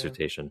Sure.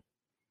 dissertation.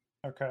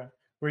 Okay.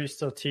 Were you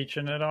still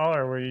teaching at all,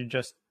 or were you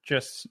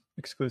just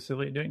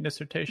exclusively doing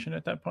dissertation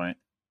at that point?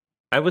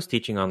 I was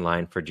teaching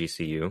online for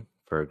GCU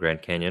for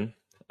Grand Canyon,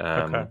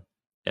 Okay.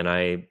 and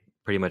I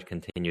pretty much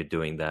continued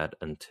doing that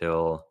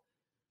until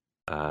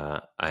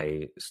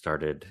I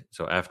started.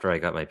 So after I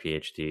got my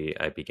PhD,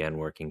 I began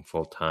working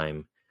full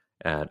time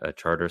at a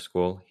charter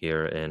school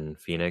here in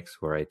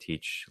Phoenix, where I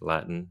teach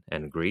Latin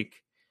and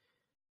Greek.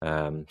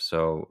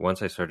 So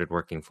once I started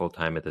working full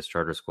time at this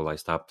charter school, I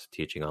stopped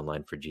teaching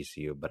online for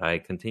GCU, but I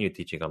continued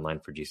teaching online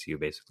for GCU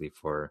basically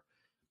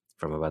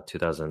from about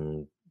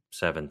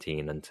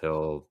 2017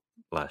 until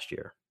last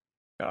year.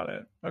 Got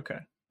it. Okay.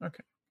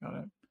 Okay. Got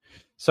it.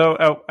 So,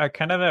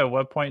 at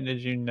what point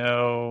did you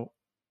know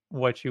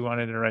what you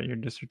wanted to write your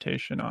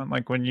dissertation on?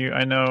 Like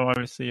I know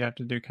obviously you have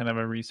to do kind of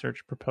a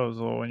research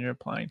proposal when you're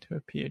applying to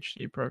a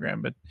PhD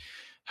program, but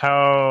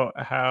how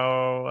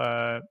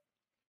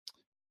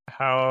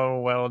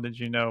well did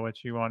you know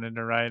what you wanted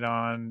to write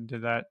on?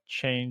 Did that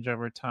change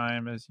over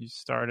time as you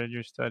started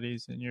your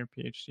studies in your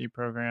PhD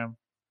program?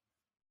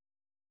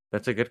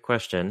 That's a good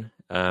question.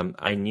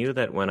 I knew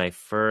that when I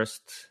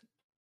first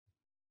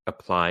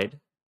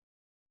applied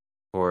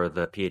for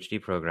the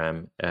PhD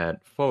program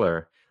at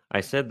Fuller, I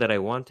said that I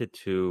wanted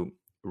to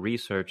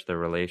research the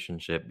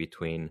relationship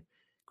between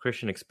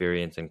Christian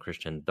experience and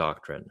Christian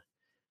doctrine,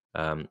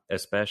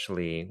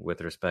 especially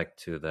with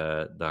respect to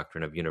the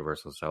doctrine of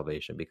universal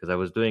salvation, because I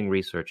was doing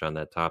research on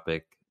that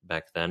topic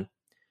back then.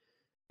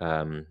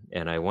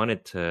 And I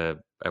wanted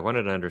to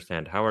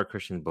understand how are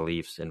Christian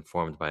beliefs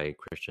informed by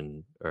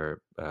Christian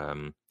or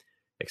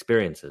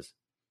experiences.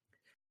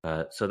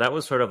 So that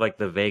was sort of like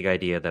the vague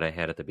idea that I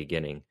had at the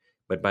beginning.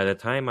 But by the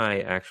time I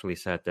actually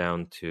sat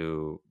down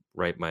to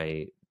write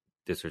my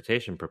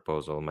dissertation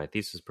proposal, my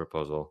thesis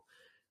proposal,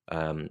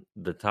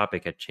 the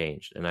topic had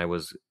changed, and I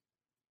was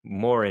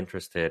more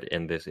interested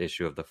in this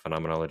issue of the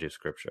phenomenology of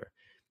Scripture.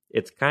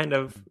 It's kind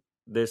of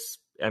this.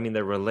 I mean,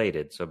 they're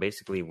related. So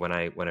basically, when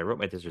I wrote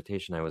my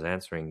dissertation, I was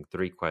answering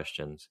three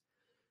questions.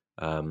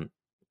 Um,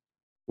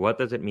 what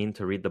does it mean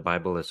to read the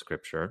Bible as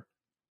Scripture?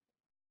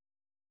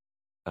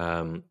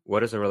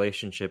 What is the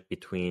relationship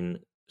between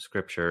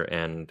Scripture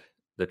and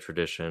the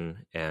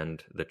tradition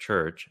and the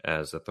church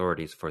as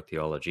authorities for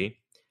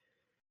theology?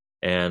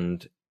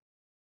 And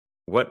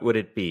what would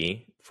it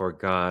be for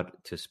God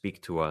to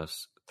speak to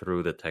us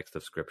through the text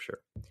of Scripture?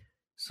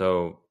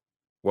 So,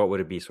 what would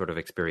it be sort of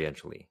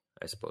experientially,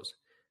 I suppose?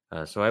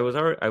 So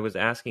I was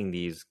asking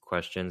these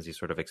questions, these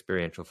sort of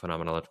experiential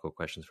phenomenological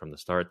questions from the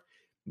start,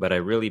 but I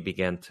really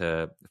began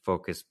to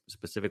focus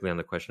specifically on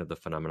the question of the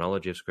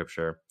phenomenology of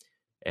Scripture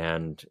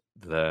and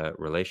the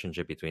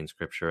relationship between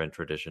Scripture and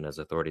tradition as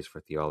authorities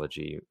for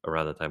theology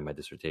around the time of my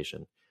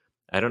dissertation.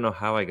 I don't know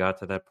how I got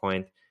to that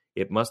point.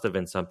 It must have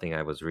been something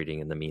I was reading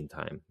in the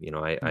meantime.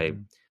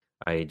 Mm-hmm.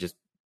 I just,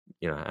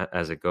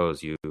 as it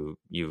goes,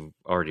 you've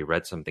already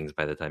read some things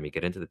by the time you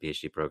get into the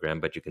PhD program,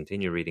 but you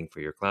continue reading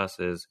for your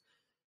classes.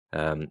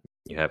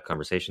 You have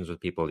conversations with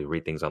people, you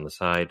read things on the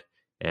side,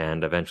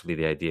 and eventually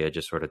the idea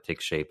just sort of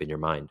takes shape in your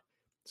mind.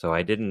 So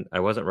I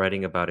wasn't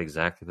writing about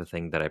exactly the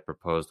thing that I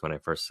proposed when I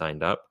first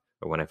signed up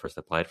or when I first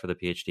applied for the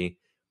PhD,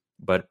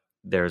 but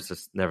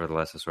there's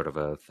nevertheless a sort of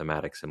a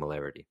thematic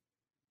similarity.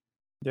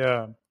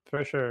 Yeah,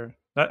 for sure.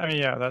 I mean,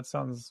 yeah, that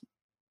sounds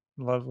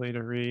lovely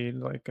to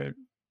read.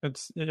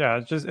 It's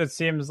yeah, it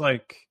seems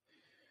like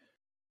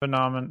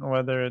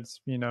whether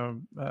it's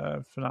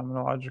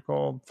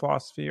phenomenological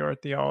philosophy or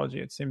theology,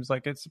 it seems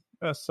like it's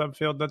a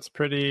subfield that's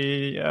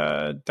pretty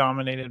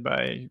dominated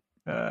by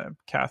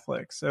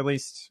Catholics,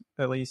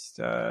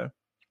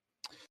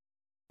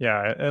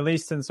 yeah, at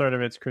least in sort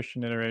of its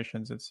Christian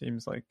iterations, it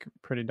seems like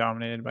pretty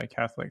dominated by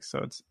Catholics.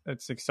 So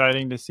it's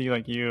exciting to see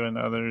like you and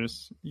other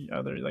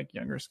like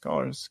younger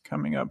scholars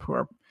coming up who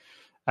are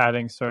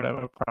adding sort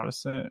of a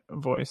Protestant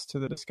voice to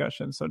the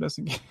discussion, so it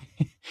doesn't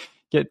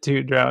get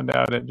too drowned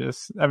out. And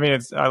just, I mean,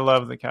 I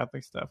love the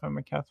Catholic stuff. I'm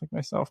a Catholic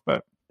myself,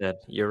 but That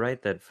you're right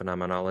that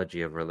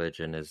phenomenology of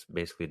religion is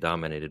basically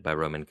dominated by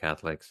Roman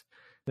Catholics.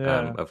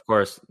 yeah, Of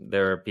course,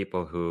 there are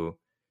people who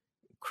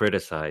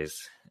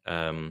criticize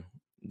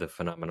the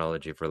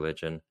phenomenology of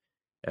religion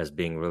as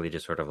being really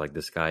just sort of like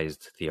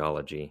disguised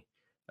theology.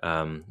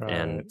 right,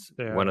 And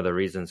one yeah, of the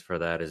reasons for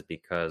that is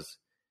because,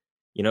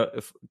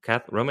 if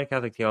Roman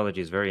Catholic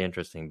theology is very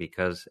interesting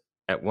because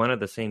at one at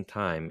the same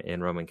time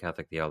in Roman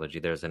Catholic theology,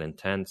 there's an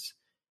intense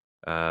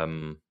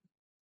um,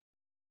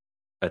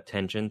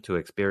 attention to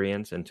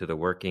experience and to the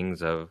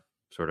workings of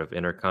sort of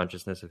inner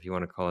consciousness, if you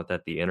want to call it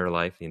that, the inner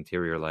life, the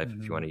interior life, if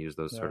you mm-hmm. want to use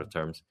those sort Yeah, of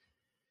terms.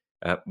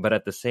 But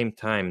at the same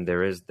time,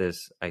 there is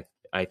this,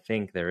 I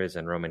think there is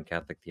in Roman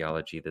Catholic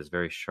theology, this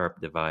very sharp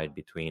divide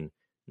between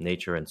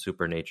nature and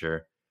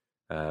supernature,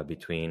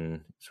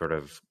 between sort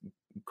of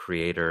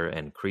creator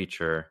and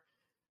creature.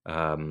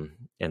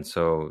 And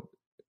so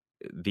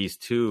these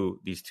two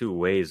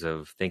ways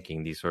of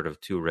thinking, these sort of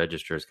two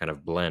registers kind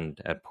of blend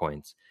at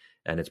points.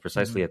 And it's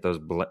precisely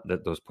mm-hmm.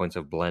 at those points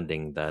of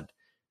blending that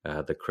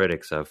the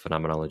critics of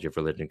phenomenology of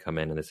religion come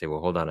in and they say,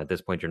 well, hold on, at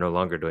this point, you're no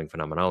longer doing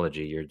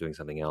phenomenology, you're doing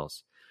something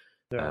else.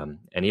 Yeah,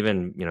 And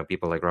even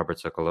people like Robert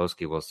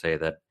Sokolowski will say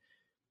that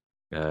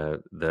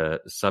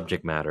the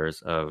subject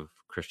matters of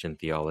Christian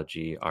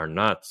theology are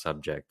not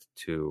subject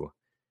to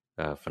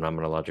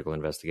phenomenological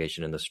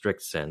investigation in the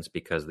strict sense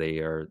because they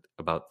are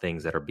about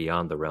things that are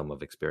beyond the realm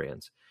of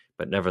experience.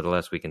 But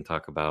nevertheless, we can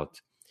talk about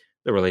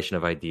the relation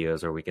of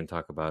ideas, or we can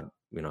talk about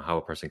how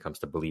a person comes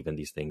to believe in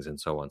these things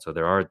and so on. So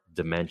there are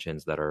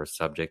dimensions that are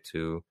subject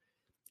to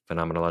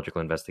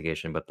phenomenological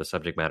investigation, but the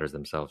subject matters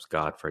themselves,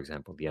 God, for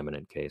example, the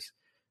eminent case,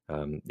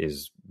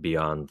 is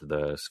beyond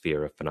the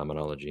sphere of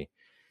phenomenology.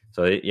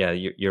 So yeah,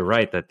 you're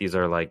right that these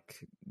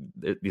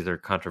are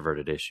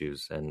controverted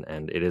issues,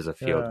 and it is a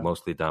field yeah,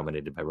 mostly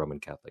dominated by Roman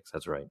Catholics.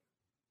 That's right.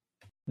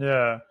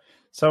 yeah.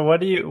 So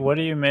what do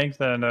you make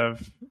then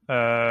of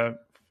uh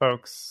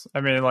folks?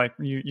 I mean, like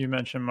you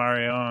mentioned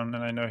Marion,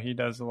 and I know he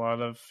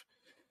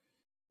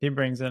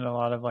brings in a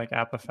lot of like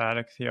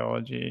apophatic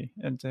theology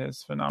into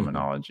his Hmm.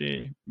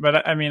 phenomenology.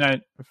 But I mean,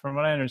 from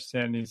what I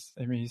understand, he's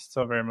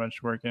still very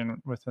much working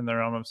within the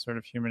realm of sort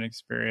of human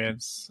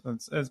experience.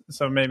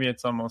 So maybe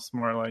it's almost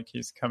more like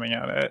he's coming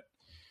at it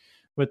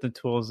with the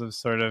tools of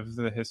sort of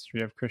the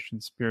history of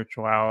Christian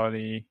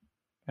spirituality,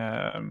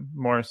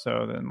 more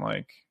so than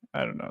like,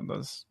 I don't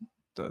know,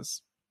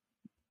 those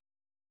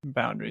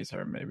boundaries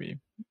are maybe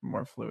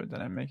more fluid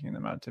than I'm making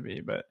them out to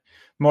be, but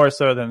more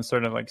so than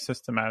sort of like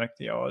systematic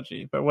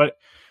theology. But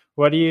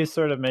what do you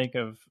sort of make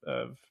of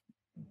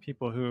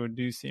people who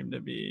do seem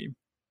to be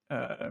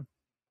uh,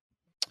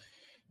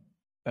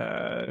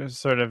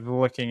 sort of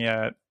looking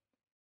at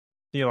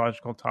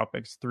theological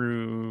topics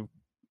through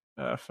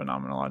a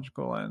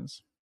phenomenological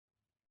lens?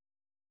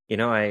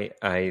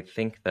 I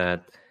think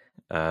that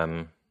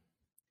um,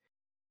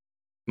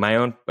 My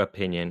own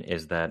opinion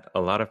is that a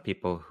lot of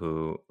people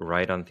who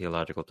write on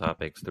theological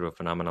topics through a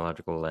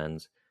phenomenological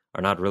lens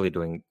are not really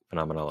doing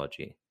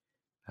phenomenology.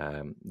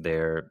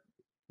 They're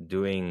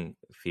doing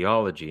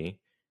theology,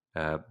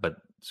 but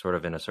sort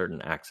of in a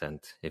certain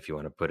accent, if you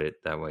want to put it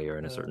that way, or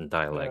in a Yeah, certain yeah,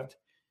 dialect.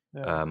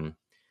 yeah. Um,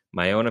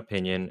 my own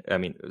opinion, I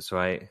mean, so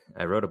I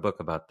wrote a book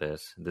about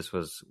this. This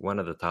was one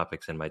of the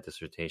topics in my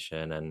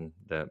dissertation, and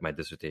my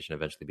dissertation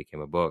eventually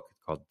became a book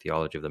called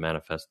Theology of the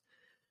Manifest.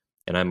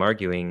 And I'm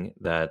arguing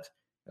that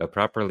a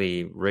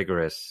properly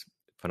rigorous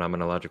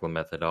phenomenological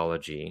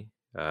methodology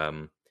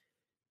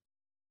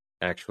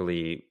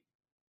actually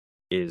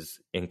is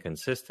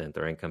inconsistent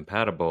or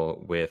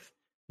incompatible with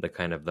the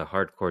kind of the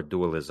hardcore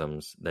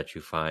dualisms that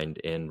you find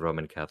in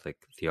Roman Catholic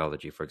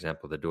theology. For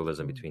example, the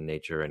dualism Mm, between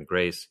nature and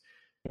grace,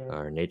 sure.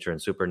 or nature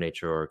and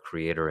supernature, or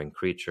creator and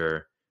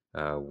creature,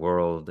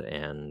 world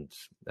and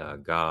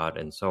God,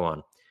 and so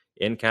on.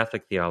 In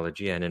Catholic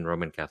theology, and in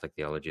Roman Catholic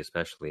theology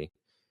especially,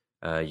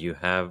 you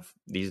have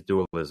these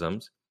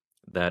dualisms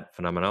that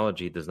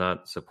phenomenology does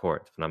not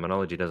support.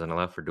 Phenomenology doesn't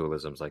allow for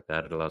dualisms like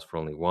that. It allows for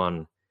only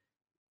one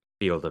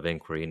field of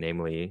inquiry,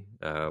 namely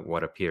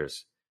what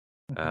appears.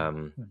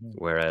 Hmm. Hmm.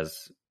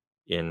 Whereas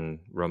in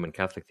Roman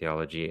Catholic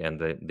theology, and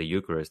the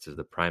Eucharist is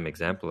the prime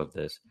example of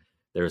this,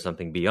 there is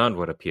something beyond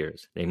what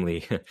appears,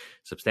 namely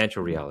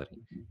substantial reality.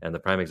 And the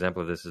prime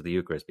example of this is the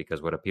Eucharist,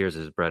 because what appears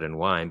is bread and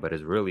wine, but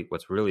is really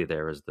what's really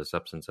there is the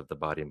substance of the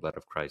body and blood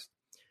of Christ.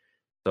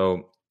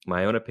 So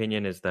my own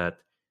opinion is that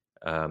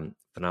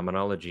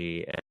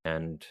phenomenology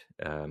and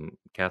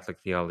Catholic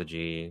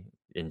theology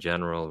in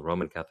general,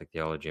 Roman Catholic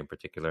theology in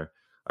particular,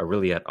 are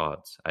really at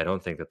odds. I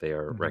don't think that they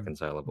are Hmm.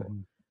 reconcilable.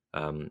 Hmm.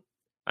 Um,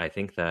 I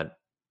think that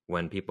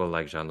when people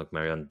like Jean-Luc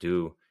Marion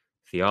do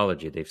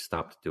theology, they've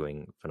stopped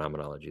doing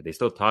phenomenology. They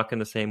still talk in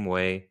the same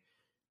way,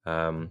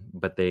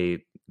 but they're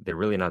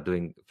really not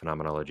doing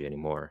phenomenology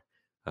anymore.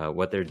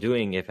 What they're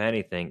doing, if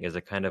anything, is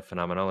a kind of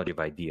phenomenology of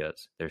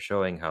ideas. They're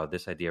showing how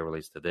this idea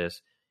relates to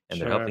this, and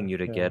they're helping Sure. you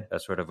to Yeah. get a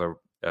sort of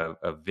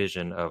a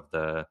vision of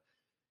the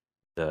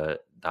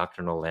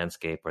doctrinal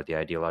landscape, or the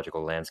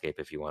ideological landscape,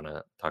 if you want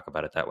to talk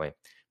about it that way.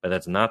 But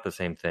that's not the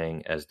same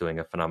thing as doing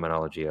a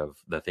phenomenology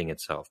of the thing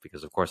itself,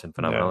 because of course in Yeah.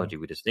 phenomenology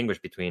we distinguish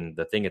between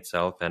the thing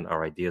itself and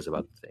our ideas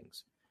about the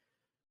things.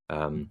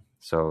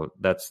 So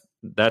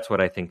that's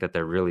what I think that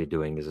they're really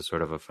doing, is a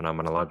sort of a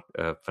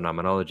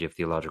phenomenology of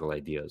theological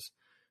ideas.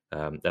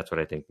 That's what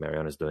I think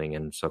Marion is doing,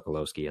 and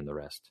Sokolowski and the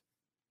rest.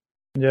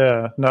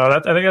 Yeah. No,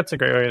 that I think that's a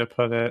great way to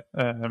put it.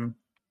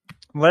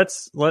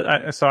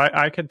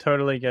 I could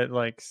totally get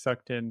like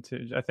sucked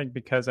into. I think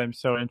because I'm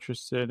so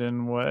interested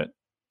in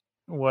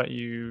what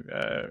you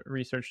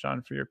researched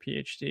on for your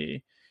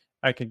PhD,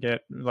 I could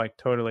get like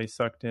totally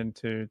sucked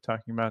into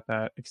talking about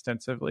that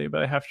extensively.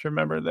 But I have to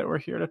remember that we're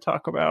here to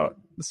talk about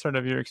sort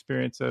of your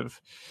experience of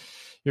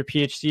your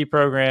PhD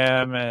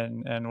program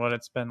and what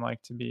it's been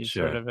like to be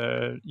sort Sure. of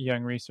a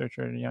young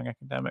researcher and a young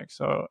academic.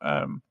 So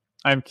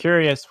I'm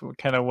curious,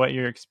 kind of what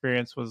your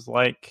experience was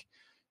like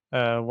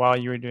while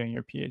you were doing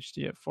your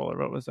PhD at Fuller.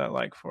 What was that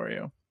like for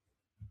you?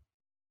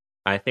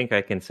 I think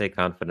I can say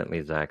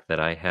confidently, Zach, that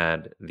I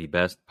had the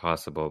best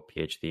possible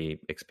PhD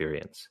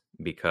experience,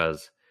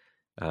 because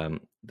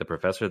the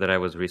professor that I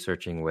was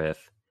researching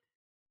with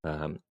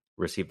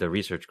received a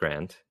research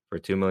grant for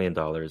 $2 million.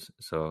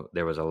 So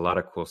there was a lot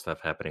of cool stuff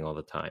happening all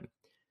the time.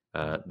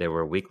 There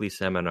were weekly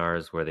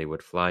seminars where they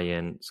would fly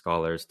in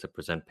scholars to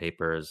present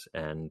papers,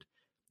 and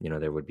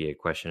there would be a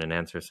question and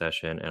answer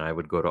session, and I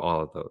would go to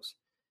all of those.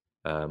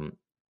 Um,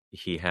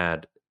 he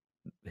had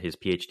his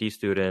PhD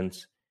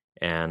students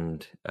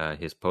and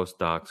his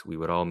postdocs. We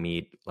would all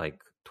meet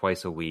like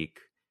twice a week,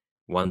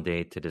 one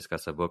day to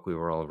discuss a book we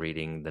were all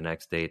reading, the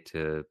next day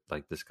to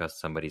like discuss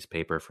somebody's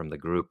paper from the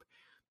group.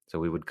 So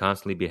we would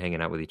constantly be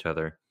hanging out with each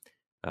other.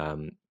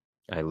 Um,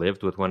 I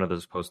lived with one of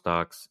those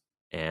postdocs,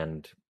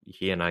 and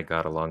he and I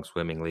got along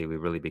swimmingly. We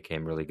really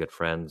became really good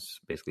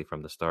friends, basically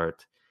from the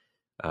start.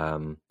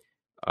 Um,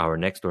 our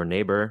next door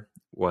neighbor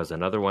was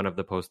another one of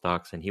the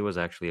postdocs, and he was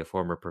actually a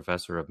former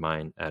professor of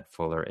mine at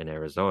Fuller in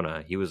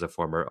Arizona. He was a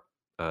former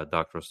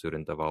doctoral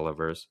student of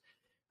Oliver's,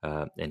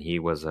 and he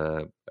was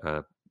a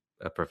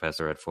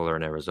professor at Fuller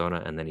in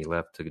Arizona, and then he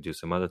left to do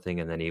some other thing,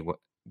 and then he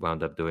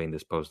wound up doing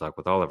this postdoc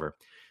with Oliver.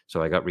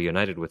 So I got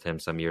reunited with him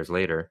some years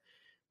later.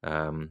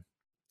 Um,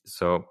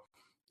 so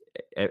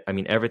I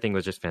mean, everything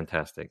was just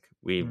fantastic.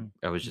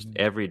 I was just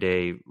Mm-hmm. every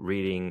day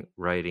reading,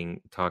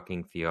 writing,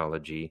 talking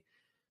theology.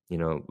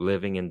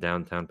 Living in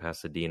downtown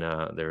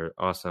Pasadena. There are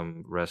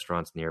awesome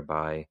restaurants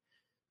nearby.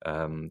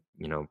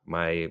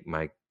 My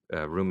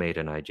roommate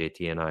and I,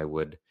 JT and I,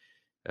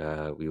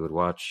 we would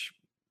watch,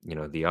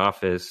 The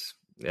Office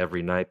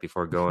every night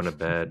before going to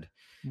bed.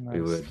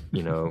 We Nice.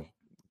 would,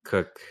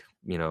 cook,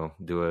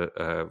 do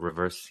a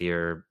reverse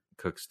sear,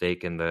 cook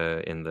steak in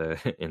the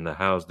in the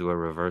house, do a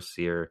reverse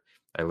sear.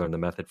 I learned the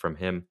method from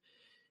him.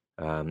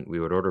 We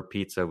would order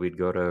pizza. We'd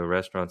go to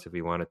restaurants if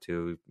we wanted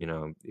to.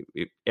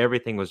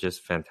 Everything was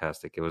just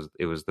fantastic. It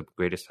was the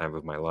greatest time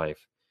of my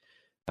life.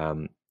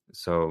 Um,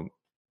 so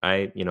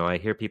I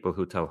hear people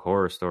who tell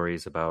horror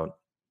stories about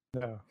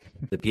No.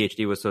 The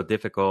PhD was so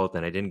difficult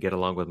and I didn't get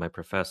along with my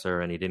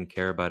professor and he didn't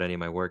care about any of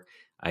my work.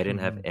 I didn't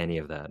have Hmm. any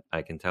of that.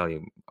 I can tell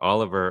you.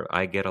 Oliver,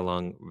 I get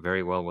along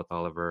very well with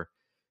Oliver.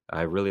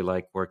 I really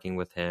like working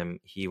with him.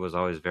 He was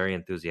always very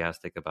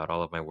enthusiastic about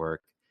all of my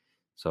work.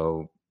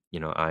 So,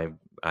 I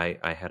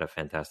had a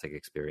fantastic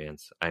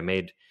experience. I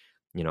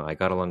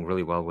got along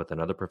really well with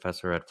another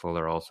professor at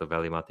Fuller, also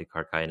Veli-Matti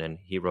Karkainen.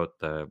 He wrote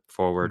the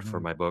foreword for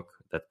Hmm. my book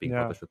that's being Yeah.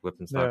 published with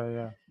Whippenstock.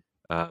 Yeah.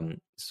 Yeah.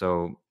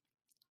 So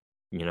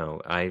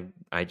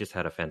I just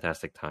had a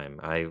fantastic time.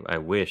 I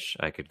wish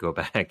I could go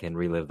back and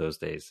relive those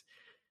days.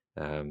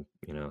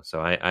 So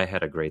I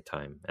had a great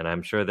time, and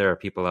I'm sure there are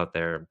people out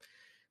there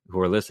who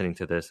are listening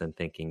to this and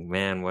thinking,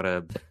 "Man, what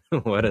a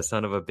what a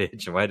son of a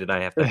bitch! Why did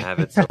I have to have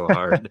it so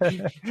hard?"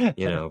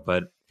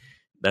 But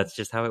that's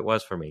just how it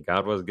was for me.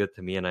 God was good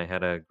to me, and I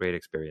had a great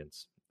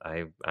experience.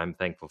 I'm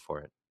thankful for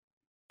it.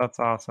 That's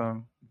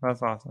awesome.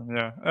 That's awesome.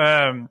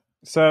 Yeah.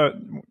 So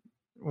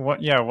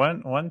what? Yeah.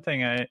 One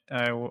thing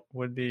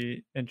would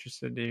be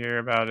interested to hear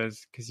about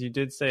is because you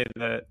did say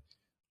that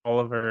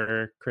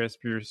Oliver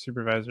Crisp, your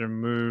supervisor,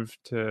 moved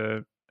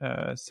to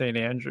St.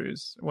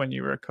 Andrews when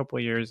you were a couple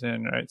years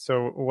in, right?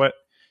 So what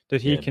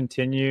did he Yeah.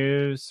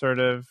 continue sort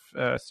of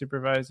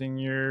supervising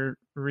your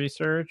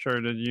research,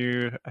 or did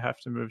you have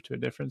to move to a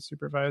different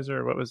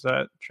supervisor? What was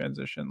that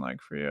transition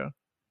like for you?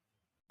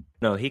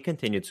 No, he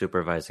continued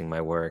supervising my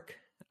work.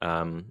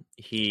 I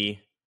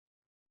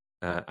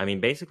mean,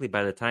 basically,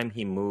 by the time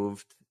he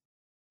moved,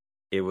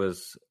 it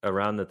was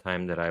around the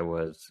time that I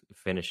was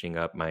finishing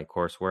up my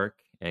coursework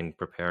and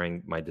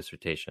preparing my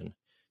dissertation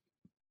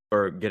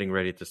or getting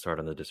ready to start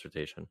on the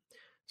dissertation.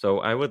 So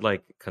I would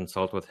like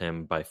consult with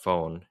him by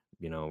phone,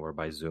 or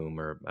by Zoom,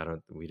 or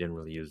we didn't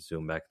really use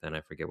Zoom back then.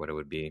 I forget what it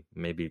would be.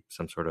 Maybe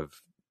some sort of,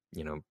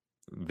 you know,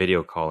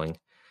 video calling.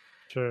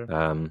 Sure.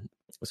 Um,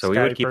 so we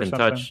would Skype keep or in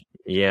something? touch.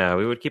 Yeah,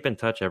 we would keep in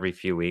touch every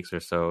few weeks or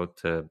so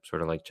to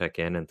sort of like check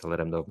in and to let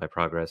him know of my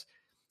progress.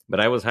 But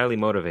I was highly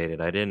motivated.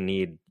 I didn't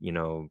need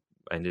him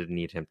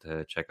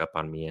to check up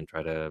on me and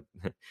try to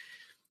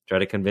try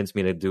to convince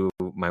me to do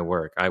my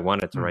work. I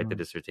wanted to write the Hmm.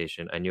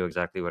 dissertation. I knew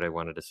exactly what I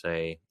wanted to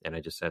say, and I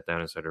just sat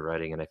down and started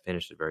writing, and I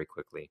finished it very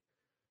quickly.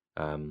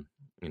 Um,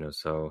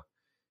 so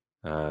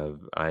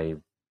I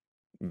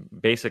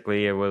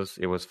basically it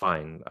was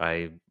fine.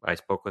 I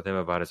spoke with him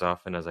about as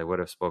often as I would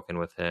have spoken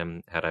with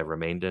him had I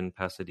remained in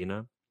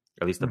Pasadena,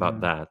 at least about Hmm.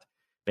 that.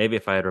 Maybe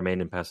if I had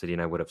remained in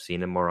Pasadena, I would have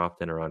seen him more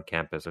often or on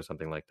campus or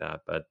something like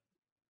that. But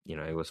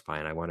it was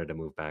fine. I wanted to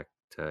move back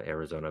to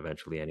Arizona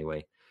eventually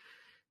anyway.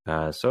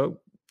 So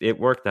it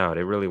worked out.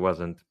 It really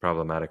wasn't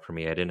problematic for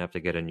me. I didn't have to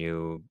get a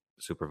new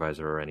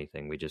supervisor or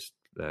anything. We just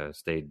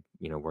stayed,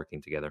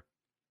 working together.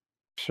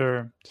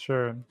 Sure,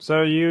 sure.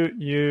 So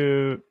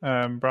you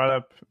brought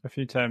up a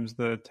few times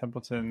the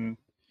Templeton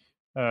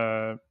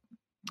uh,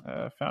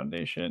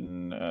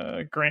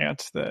 Foundation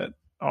grant that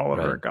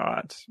Oliver Right.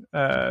 got.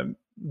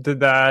 Did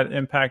that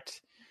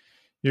impact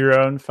your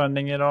own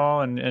funding at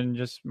all? And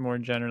just more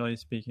generally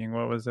speaking,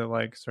 what was it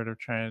like sort of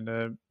trying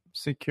to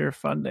secure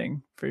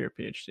funding for your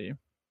PhD?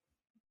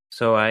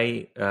 So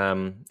I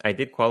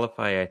did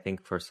qualify, I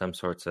think, for some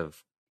sorts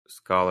of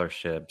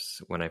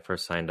scholarships when I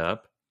first signed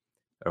up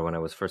or when I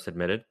was first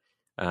admitted.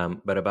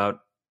 But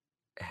about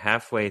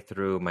halfway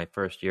through my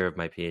first year of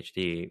my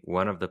PhD,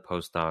 one of the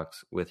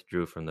postdocs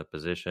withdrew from the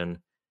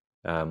position,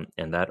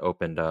 and that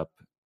opened up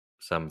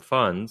some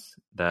funds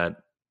that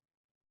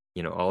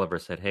Oliver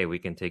said, "Hey, we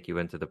can take you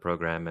into the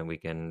program and we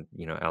can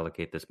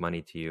allocate this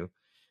money to you."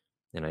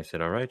 And I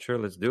said, "All right, sure,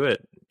 let's do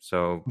it."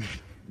 So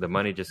the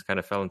money just kind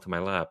of fell into my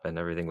lap, and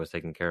everything was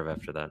taken care of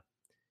after that.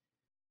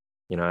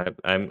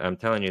 I'm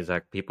telling you,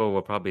 Zach, people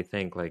will probably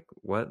think like,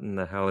 "What in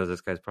the hell is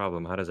this guy's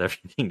problem? How does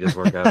everything just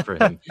work out for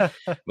him?"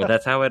 But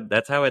that's how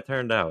it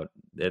turned out.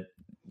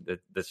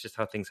 That's just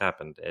how things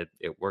happened.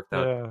 It worked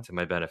out Yeah. to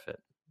my benefit.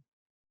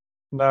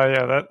 No,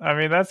 yeah, that I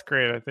mean that's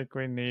great. I think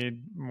we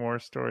need more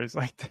stories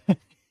like that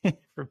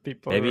for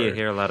people who Maybe you are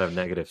hear a lot of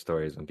negative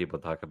stories when people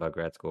talk about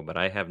grad school, but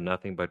I have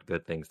nothing but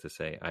good things to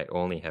say. I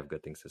only have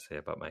good things to say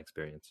about my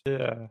experience.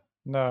 yeah.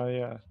 No,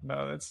 yeah.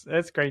 No,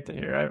 it's great to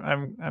hear.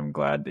 I'm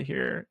glad to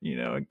hear,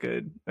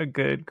 a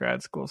good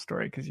grad school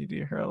story because you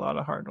do hear a lot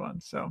of hard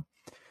ones.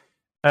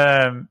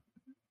 Um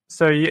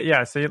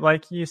yeah, so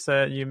like you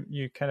said,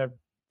 you kind of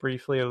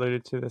briefly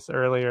alluded to this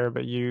earlier,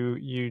 but you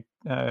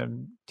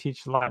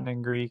teach Latin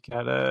and Greek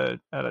at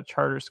a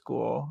charter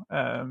school.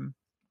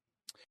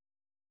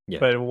 Yeah.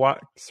 But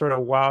what sort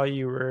of while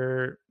you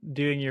were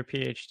doing your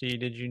PhD,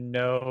 did you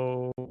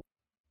know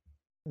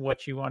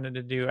what you wanted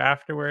to do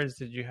afterwards?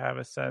 Did you have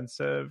a sense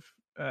of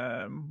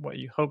what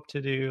you hoped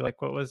to do?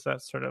 Like, what was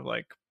that sort of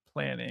like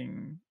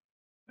planning?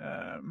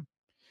 Um,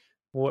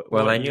 what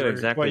Well, what I you knew were what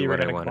exactly you were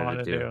what I gonna go wanted to on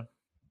to do. do?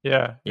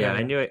 Yeah, Yeah,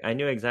 yeah, I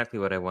knew exactly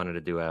what I wanted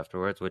to do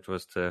afterwards, which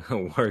was to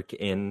work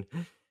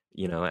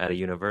at a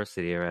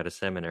university or at a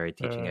seminary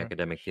yeah. teaching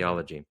academic Sure.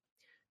 theology.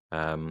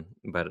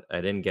 But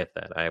I didn't get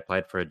that. I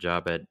applied for a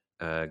job at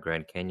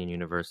Grand Canyon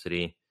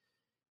University.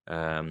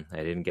 I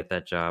didn't get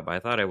that job. I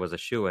thought I was a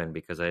shoo-in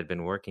because I had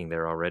been working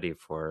there already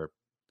for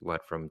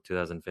from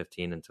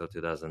 2015 until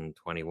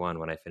 2021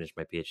 when I finished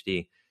my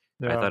PhD.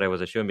 I Yeah. thought I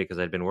was a shoo-in because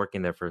I'd been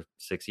working there for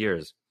 6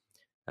 years,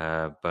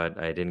 but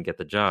I didn't get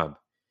the job.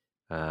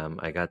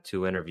 I got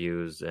 2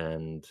 interviews,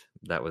 and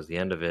that was the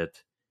end of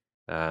it.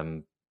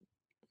 Um,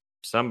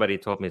 Somebody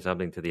told me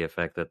something to the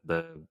effect that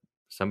the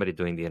somebody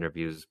doing the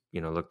interviews,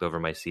 looked over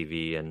my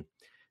CV and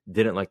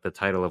didn't like the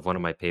title of one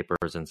of my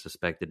papers and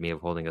suspected me of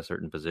holding a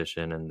certain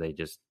position, and they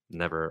just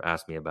never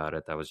asked me about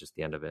it. That was just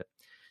the end of it.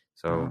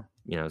 Uh,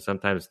 So,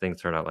 sometimes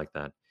things turn out like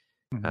that.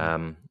 mhm.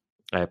 Um,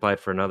 I applied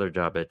for another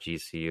job at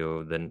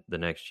GCU. Then the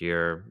next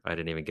year, I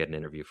didn't even get an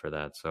interview for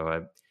that. So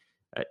I,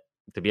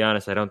 to be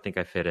honest, I don't think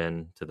I fit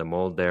in to the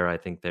mold there. I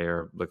think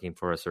they're looking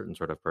for a certain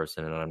sort of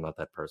person, and I'm not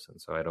that person.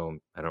 So I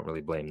don't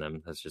really blame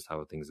them. That's just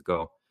how things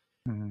go.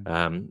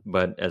 Mhm.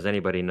 But as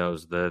anybody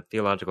knows, the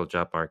theological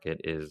job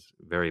market is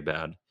very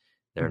bad.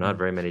 There are not Mhm.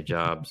 very many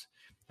jobs.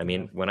 I Yeah.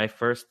 mean, when I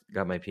first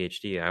got my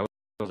PhD, I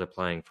was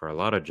applying for a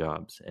lot of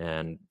jobs,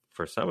 and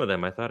for some of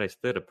them, I thought I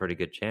stood a pretty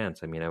good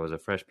chance. I mean, I was a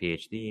fresh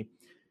PhD.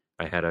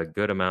 I had a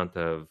good amount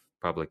of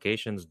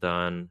publications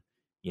done.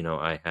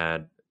 I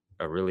had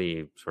a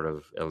really sort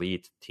of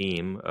elite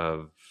team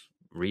of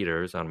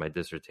readers on my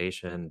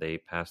dissertation. They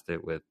passed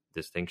it with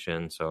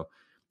distinction. So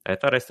I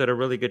thought I stood a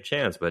really good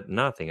chance, but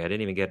nothing. I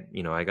didn't even get,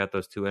 I got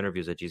those 2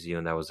 interviews at GCU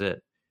and that was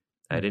it.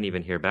 I didn't Mhm.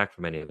 even hear back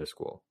from any other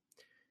school.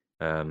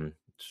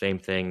 Same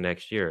thing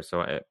next year.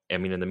 So I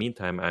mean, in the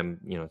meantime, I'm,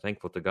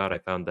 thankful to God I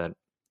found that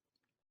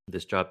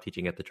this job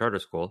teaching at the charter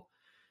school.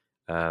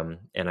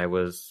 And I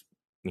was,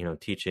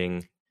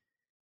 teaching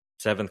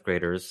seventh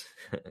graders,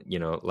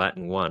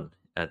 Latin 1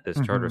 at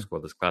this charter Mhm.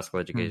 school, this classical Mhm.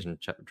 education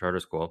charter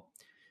school.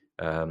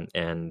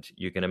 And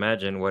you can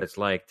imagine what it's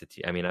like to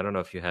I mean, I don't know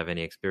if you have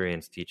any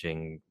experience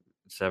teaching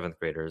seventh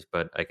graders,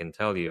 but I can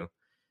tell you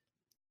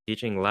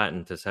teaching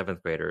Latin to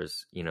seventh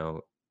graders,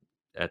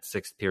 at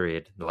sixth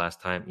period, the last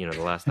time, the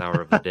last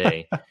hour of the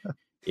day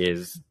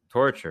is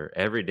torture.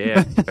 Every day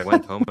I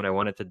went home and I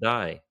wanted to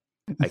die.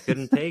 I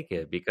couldn't take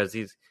it because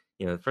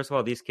first of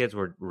all, these kids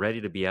were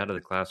ready to be out of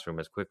the classroom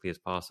as quickly as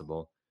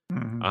possible.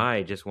 Mhm.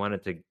 I just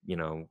wanted to,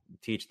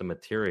 teach the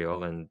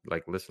material and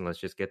like, listen, let's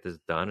just get this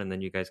done and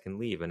then you guys can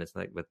leave. And it's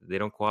like, but they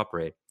don't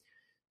cooperate.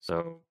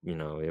 So,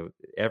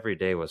 every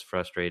day was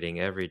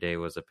frustrating. Every day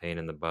was a pain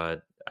in the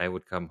butt. I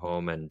would come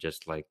home and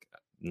just like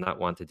not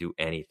want to do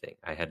anything.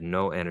 I had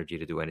no energy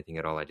to do anything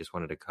at all. I just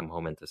wanted to come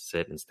home and to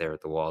sit and stare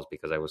at the walls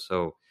because I was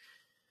so,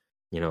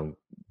 you know,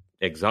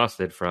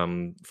 exhausted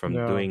from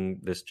Yeah. doing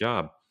this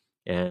job.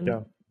 And,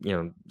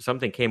 Yeah.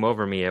 something came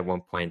over me at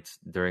one point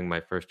during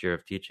my first year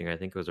of teaching. I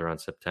think it was around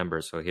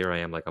September. So here I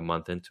am like a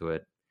month into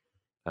it.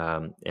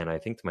 And I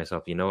think to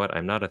myself, you know what?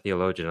 I'm not a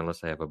theologian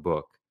unless I have a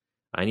book.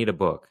 I need a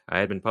book. I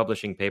had been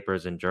publishing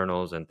papers in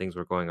journals and things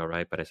were going all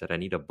right, but I said I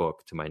need a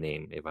book to my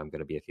name if I'm going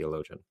to be a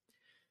theologian.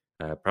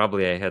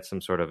 Probably I had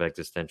some sort of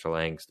existential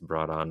angst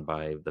brought on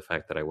by the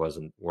fact that I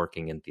wasn't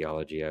working in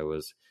theology. I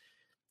was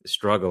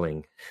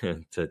struggling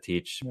to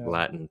teach Yeah.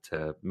 Latin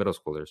to middle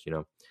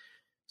schoolers.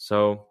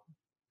 So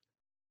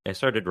I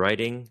started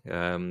writing,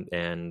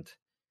 and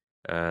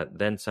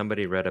then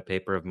somebody read a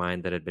paper of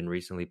mine that had been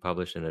recently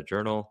published in a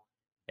journal,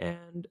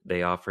 and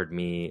they offered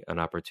me an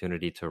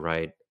opportunity to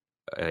write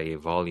a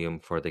volume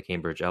for the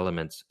Cambridge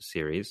Elements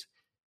series.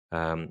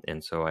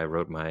 And so I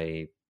wrote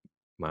my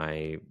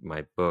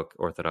book,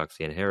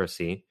 Orthodoxy and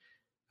Heresy,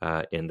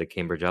 in the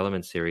Cambridge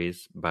Elements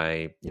series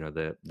by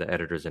the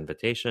editor's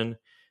invitation.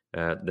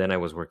 Then I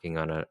was working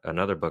on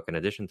another book in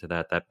addition to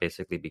that. That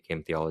basically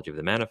became Theology of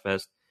the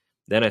Manifest.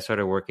 Then I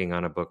started working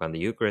on a book on the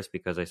Eucharist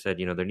because I said,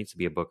 there needs to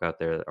be a book out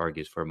there that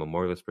argues for a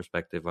memorialist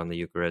perspective on the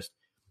Eucharist.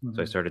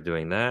 So I Mhm. started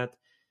doing that.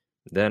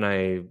 Then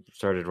I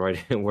started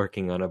writing,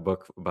 working on a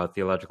book about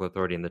theological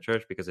authority in the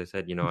church because I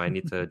said, I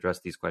need to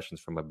address these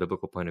questions from a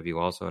biblical point of view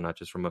also, not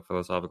just from a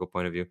philosophical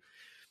point of view.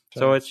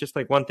 So Sure. it's just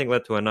like one thing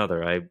led to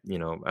another.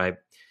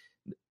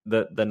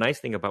 The nice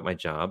thing about my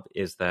job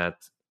is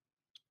that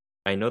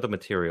I know the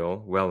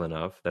material well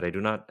enough that I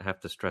do not have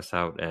to stress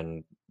out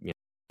and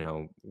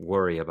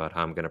worry about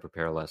how I'm going to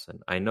prepare a lesson.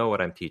 I know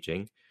what I'm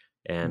teaching,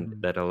 and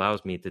Mhm. that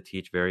allows me to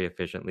teach very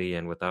efficiently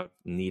and without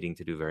needing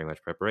to do very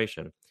much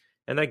preparation.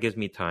 And that gives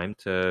me time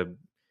to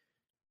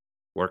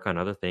work on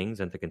other things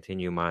and to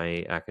continue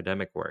my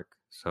academic work.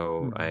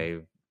 So Mhm.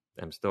 I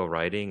am still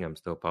writing, I'm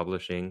still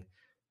publishing.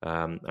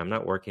 I'm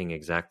not working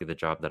exactly the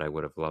job that I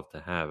would have loved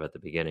to have at the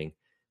beginning,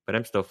 but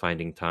I'm still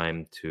finding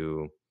time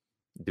to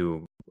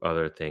do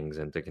other things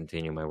and to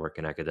continue my work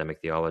in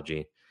academic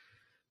theology.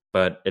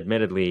 But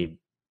admittedly,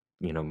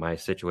 my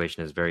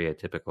situation is very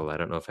atypical. I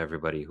don't know if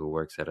everybody who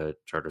works at a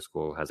charter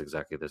school has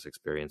exactly this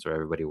experience, or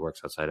everybody who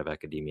works outside of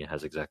academia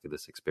has exactly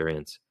this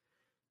experience.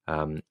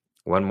 Um,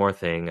 One more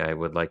thing I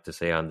would like to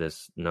say on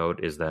this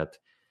note is that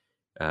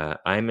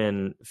I'm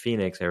in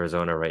Phoenix,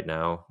 Arizona right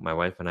now. My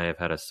wife and I have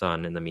had a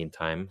son in the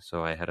meantime.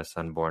 So I had a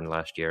son born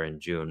last year in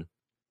June.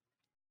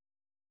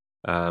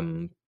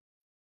 Um,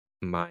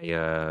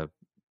 my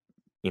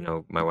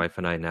wife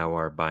and I now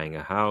are buying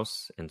a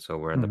house. And so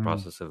we're in the Mhm.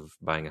 process of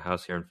buying a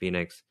house here in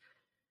Phoenix.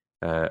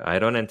 I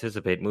don't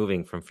anticipate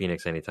moving from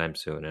Phoenix anytime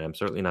soon, and I'm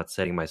certainly not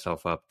setting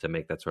myself up to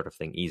make that sort of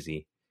thing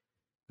easy.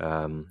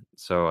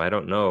 So I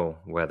don't know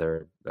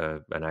whether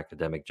an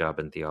academic job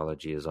in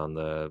theology is on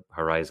the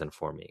horizon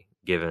for me,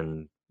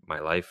 given my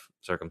life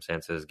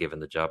circumstances, given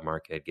the job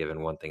market,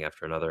 given one thing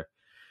after another.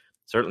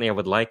 Certainly, I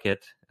would like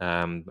it.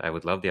 I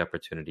would love the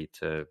opportunity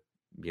to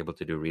be able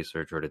to do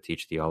research or to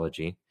teach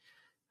theology,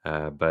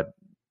 but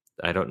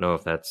I don't know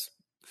if that's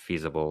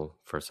feasible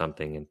for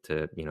something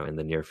in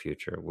the near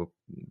future.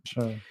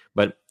 Sure.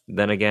 But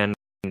then again,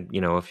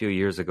 a few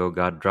years ago,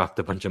 God dropped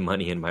a bunch of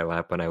money in my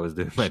lap when I was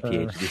doing my Sure.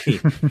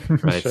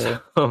 PhD, right?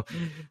 Sure.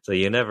 So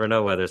you never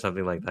know whether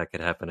something like that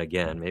could happen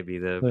again. Maybe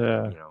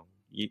Yeah.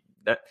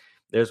 that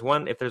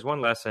if there's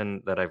one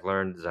lesson that I've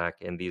learned, Zach,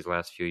 in these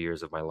last few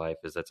years of my life,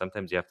 is that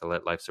sometimes you have to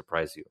let life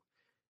surprise you.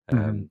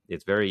 Hmm.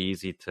 It's very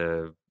easy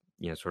to,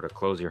 sort of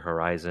close your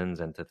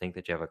horizons and to think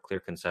that you have a clear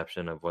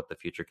conception of what the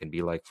future can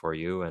be like for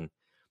you. And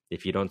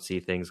if you don't see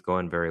things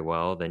going very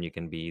well, then you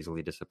can be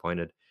easily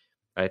disappointed.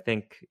 I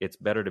think it's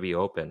better to be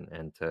open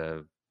and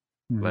to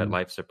let Hmm.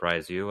 life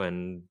surprise you.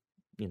 And,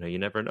 you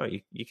never know.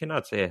 You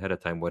cannot say ahead of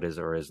time what is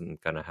or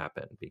isn't going to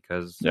happen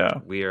because Yeah.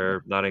 we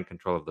are not in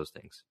control of those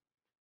things.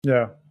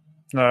 Yeah.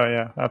 Oh,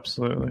 yeah.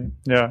 Absolutely.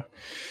 Yeah.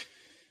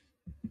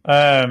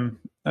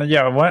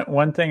 Yeah.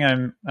 One thing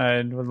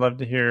I would love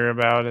to hear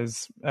about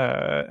is,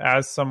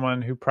 as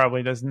someone who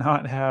probably does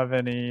not have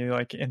any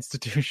like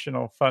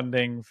institutional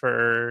funding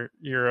for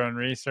your own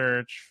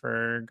research,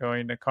 for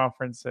going to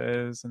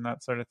conferences and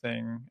that sort of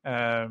thing.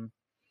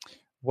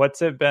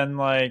 What's it been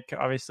like?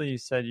 Obviously, you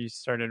said you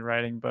started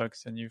writing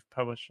books and you've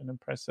published an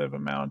impressive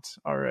amount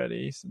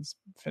already since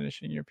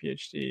finishing your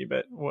PhD.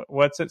 But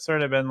what's it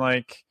sort of been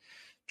like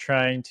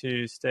trying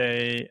to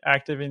stay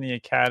active in the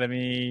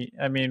academy?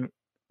 I mean,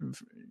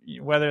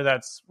 whether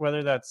that's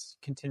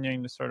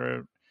continuing to sort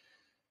of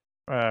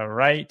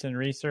write and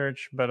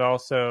research, but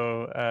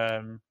also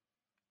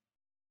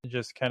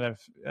just kind of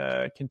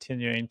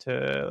continuing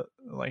to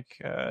like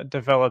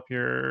develop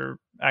your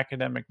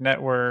academic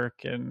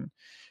network and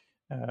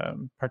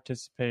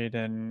participate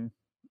in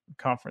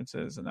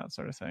conferences and that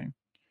sort of thing.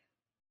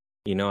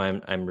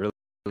 I'm really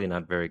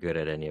not very good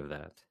at any of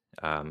that.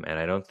 And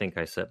I don't think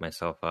I set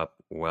myself up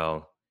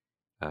well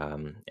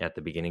at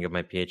the beginning of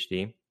my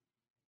PhD.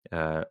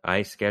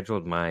 I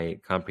scheduled my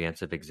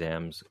comprehensive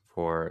exams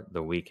for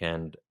the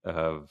weekend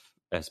of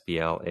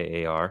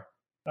SBL AAR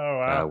Oh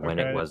wow! when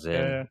it Okay, was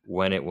yeah,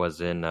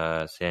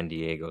 in San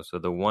Diego. So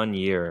the one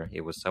year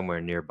it was somewhere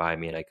nearby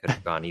me, and I could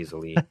have gone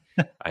easily.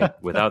 yeah.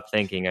 Without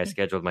thinking, I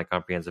scheduled my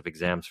comprehensive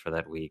exams for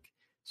that week,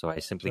 so I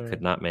simply could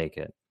Sure. not make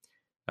it.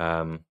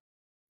 Um,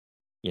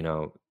 you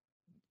know,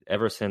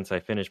 Ever since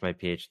I finished my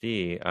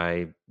PhD,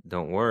 I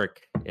don't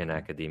work in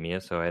academia,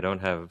 so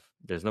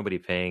there's nobody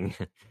paying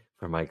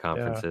for my Yeah,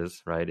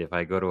 conferences, right? If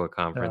I go to a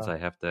conference, yeah. I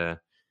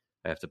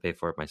have to pay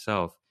for it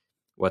myself.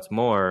 What's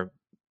more,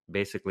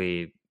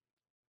 basically,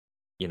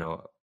 you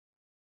know,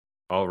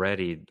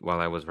 already while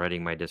I was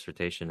writing my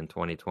dissertation in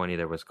 2020,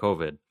 there was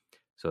COVID,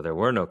 so there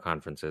were no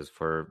conferences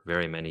for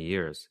very many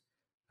years.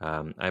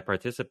 I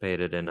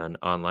participated in an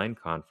online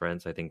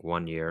conference, I think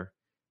 1 year.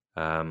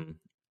 Um,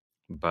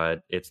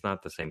 but it's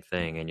not the same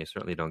thing, and you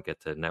certainly don't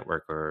get to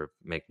network or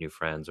make new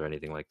friends or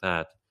anything like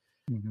that.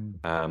 Hmm.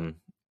 Um,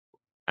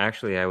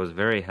 Actually, I was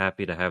very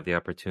happy to have the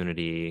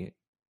opportunity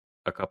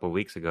a couple of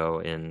weeks ago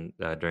in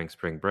during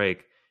spring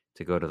break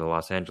to go to the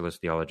Los Angeles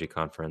Theology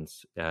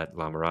Conference at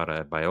La Mirada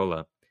at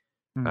Biola.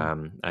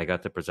 Mm. I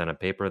got to present a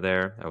paper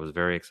there. I was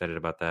very excited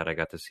about that. I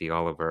got to see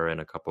Oliver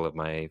and a couple of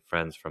my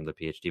friends from the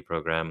PhD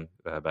program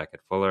back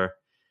at Fuller.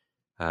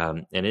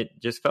 And it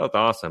just felt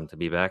awesome to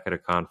be back at a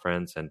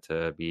conference and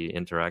to be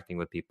interacting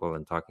with people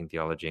and talking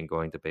theology and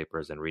going to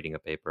papers and reading a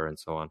paper and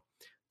so on.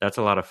 That's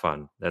a lot of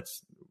fun.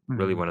 That's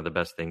really Hmm. one of the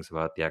best things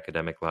about the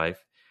academic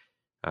life.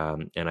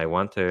 And I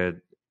want to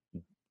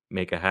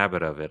make a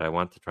habit of it. I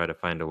want to try to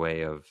find a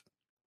way of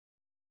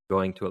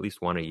going to at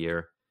least one a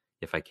year,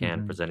 if I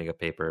can, Hmm. presenting a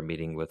paper,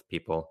 meeting with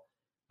people.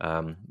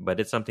 But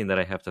it's something that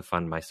I have to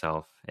fund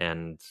myself.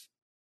 And,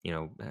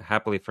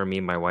 happily for me,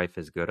 my wife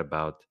is good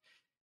about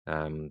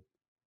um,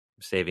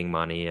 saving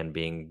money and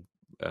being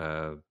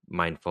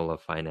mindful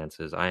of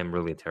finances. I am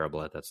really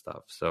terrible at that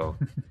stuff. So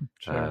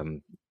Sure.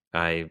 um,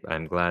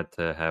 I'm glad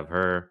to have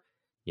her.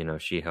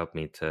 She helped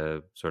me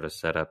to sort of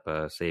set up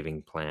a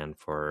saving plan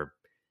for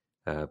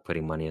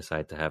putting money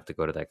aside to have to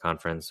go to that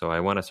conference. So I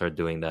want to start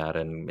doing that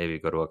and maybe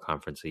go to a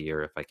conference a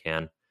year if I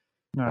can.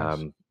 Nice.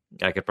 Um,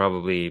 I could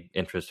probably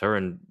interest her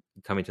in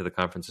coming to the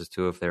conferences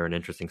too if they're in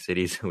interesting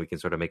cities. We can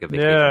sort of make a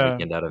vacation Yeah.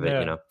 weekend out of it,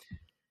 Yeah.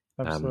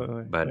 um,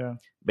 Absolutely. but Yeah.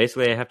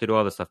 basically, I have to do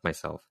all this stuff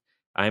myself.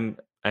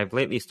 I've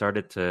lately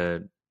started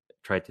to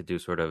try to do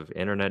sort of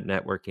internet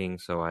networking,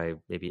 so I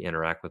maybe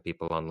interact with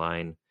people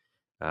online.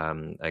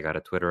 I got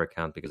a Twitter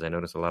account because I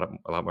noticed a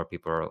lot more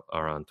people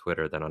are on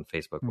Twitter than on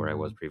Facebook, where I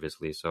was Hmm.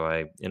 previously. So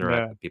I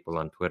interact Yeah. with people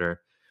on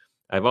Twitter.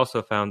 I've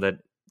also found that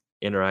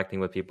interacting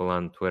with people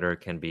on Twitter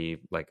can be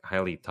like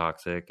highly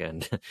toxic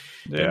and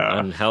and Yeah.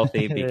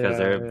 unhealthy, because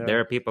Yeah, there yeah.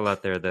 are people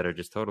out there that are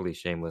just totally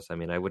shameless. I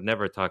mean, I would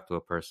never talk to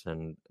a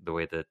person the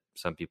way that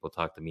some people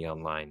talk to me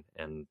online,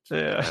 and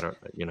Yeah.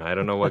 I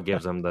don't know what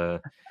gives them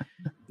the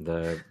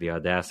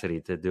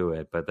audacity to do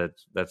it, but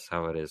that's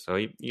how it is. So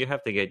you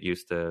have to get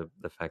used to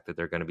the fact that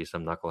there are going to be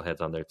some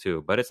knuckleheads on there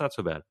too, but it's not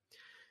so bad.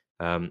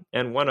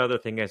 And one other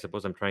thing I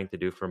suppose I'm trying to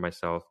do for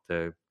myself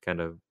to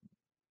kind of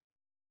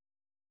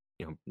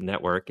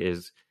network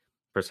is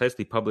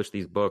precisely publish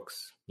these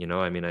books.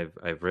 I mean,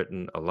 I've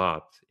written a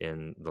lot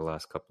in the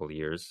last couple of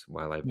years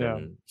while I've Yeah.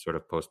 been sort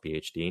of post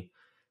PhD,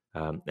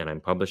 and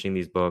I'm publishing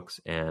these books,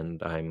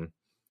 and I'm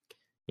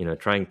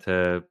trying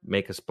to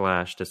make a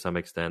splash to some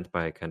extent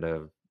by kind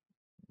of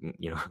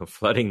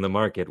flooding the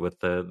market with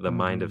the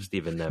mind of Hmm.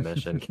 Stephen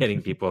Nemes and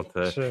getting people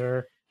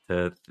Sure.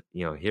 to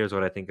here's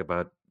what I think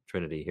about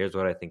Trinity, here's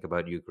what I think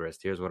about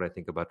Eucharist, here's what I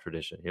think about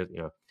tradition, here's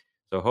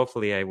so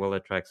hopefully I will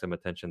attract some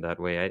attention that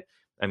way.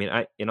 I mean,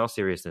 I in all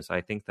seriousness,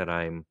 I think that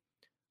I'm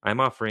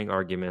offering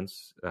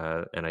arguments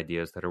and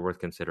ideas that are worth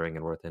considering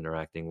and worth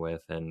interacting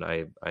with, and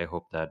I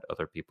hope that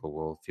other people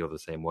will feel the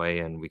same way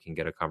and we can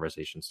get a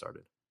conversation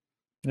started.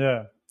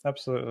 Yeah,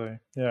 absolutely.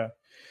 Yeah.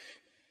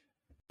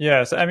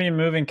 Yes, I mean,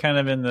 moving kind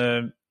of in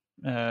the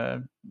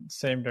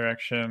same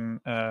direction.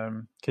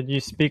 Could you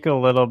speak a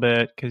little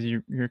bit, because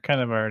you're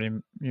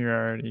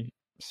already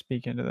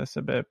speaking to this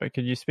a bit, but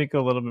could you speak a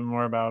little bit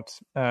more about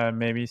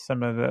maybe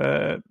some of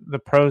the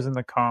pros and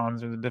the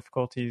cons, or the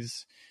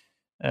difficulties,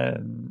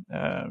 and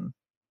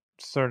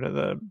sort of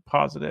the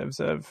positives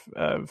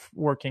of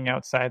working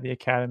outside the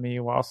academy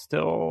while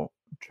still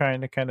trying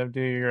to kind of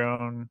do your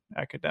own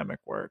academic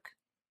work?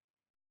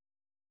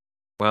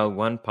 Well,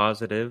 one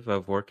positive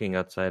of working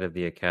outside of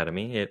the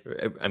academy,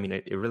 I mean,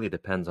 it really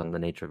depends on the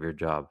nature of your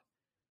job.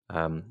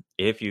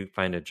 If you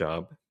find a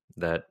job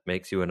that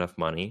makes you enough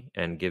money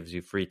and gives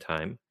you free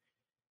time,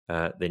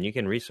 then you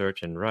can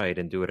research and write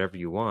and do whatever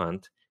you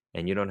want,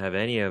 and you don't have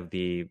any of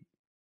the,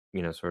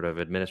 sort of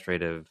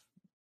administrative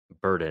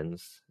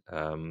burdens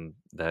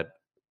that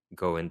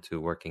go into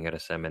working at a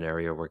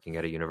seminary or working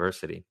at a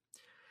university.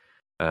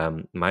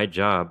 My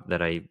job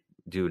that I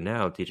do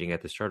now, teaching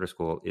at this charter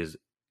school, is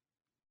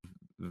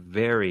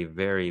very,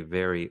 very,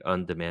 very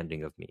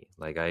undemanding of me.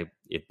 Like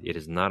it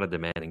is not a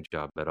demanding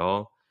job at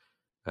all.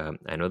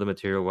 I know the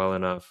material well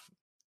enough.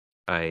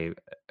 I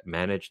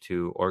managed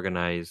to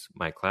organize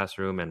my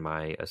classroom and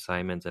my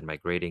assignments and my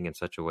grading in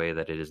such a way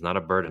that it is not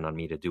a burden on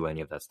me to do any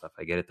of that stuff.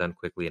 I get it done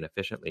quickly and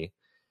efficiently,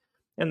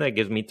 and that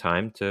gives me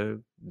time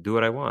to do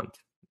what I want,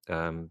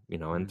 and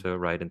Mhm. to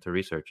write and to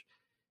research.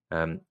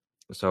 Um,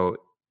 so,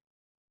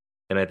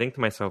 and I think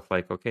to myself,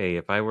 like, okay,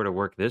 if I were to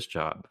work this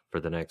job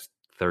for the next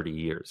 30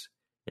 years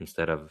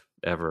instead of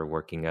ever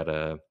working at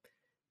a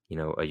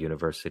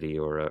university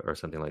or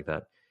something like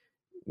that,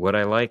 would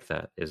I like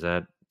that? Is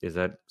that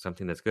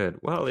something that's good?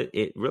 Well,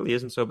 it really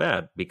isn't so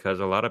bad, because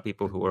a lot of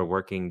people who are Mhm.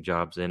 working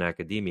jobs in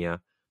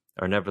academia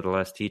are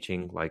nevertheless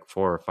teaching like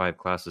 4 or 5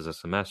 classes a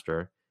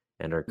semester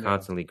and are Yeah.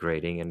 constantly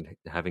grading and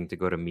having to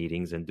go to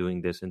meetings and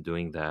doing this and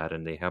doing that,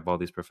 and they have all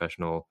these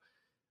professional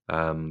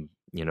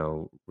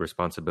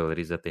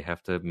responsibilities that they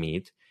have to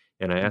meet.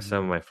 And I asked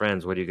some of Mhm. my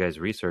friends, "What are you guys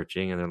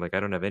researching?" And they're like, "I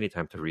don't have any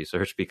time to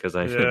research because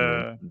I'm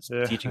Yeah.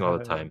 Yeah. teaching all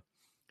the time."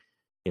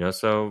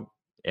 So,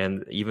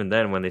 and even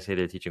then, when they say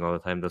they're teaching all the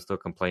time, they'll still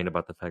complain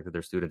about the fact that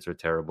their students are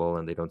terrible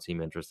and they don't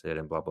seem interested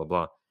and blah blah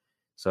blah.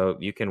 So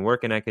you can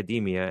work in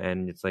academia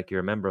and it's like you're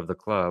a member of the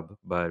club,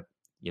 but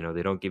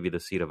they don't give you the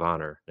seat of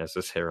honor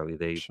necessarily.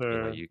 They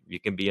Sure. you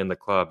can be in the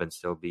club and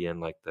still be in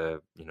like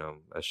the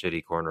a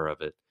shitty corner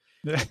of it.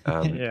 Yeah.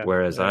 Yeah.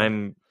 Whereas Yeah.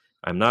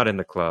 I'm not in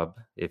the club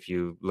if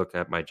you look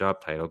at my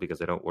job title,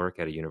 because I don't work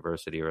at a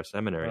university or a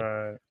seminary,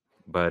 Right.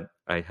 but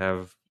I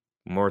have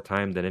more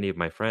time than any of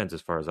my friends,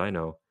 as far as I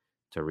know,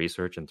 to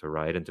research and to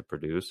write and to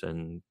produce,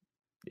 and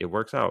it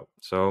works out.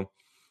 So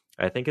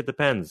I think it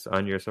depends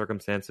on your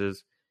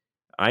circumstances.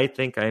 I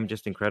think I'm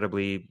just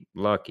incredibly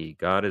lucky.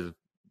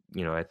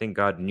 I think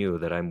God knew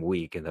that I'm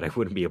weak and that I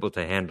wouldn't be able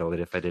to handle it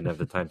if I didn't have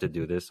the time to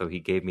do this. So he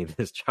gave me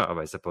this job,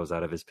 I suppose,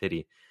 out of his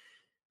pity.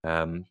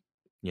 Um,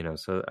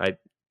 so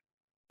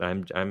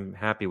I'm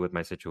happy with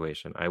my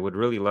situation. I would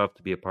really love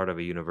to be a part of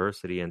a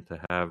university and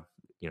to have,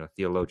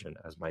 theologian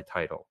as my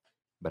title,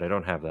 but I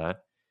don't have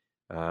that.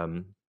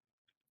 Um,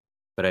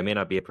 but I may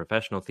not be a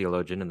professional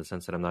theologian in the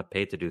sense that I'm not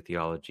paid to do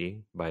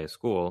theology by a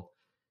school.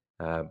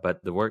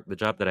 But the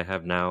job that I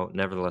have now,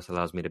 nevertheless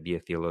allows me to be a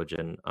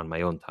theologian on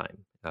my own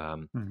time,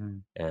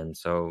 Mhm. and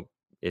so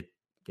it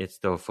it's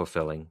still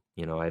fulfilling.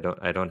 I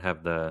don't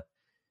have the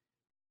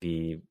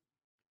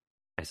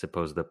I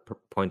suppose the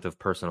point of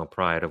personal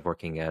pride of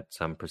working at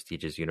some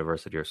prestigious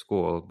university or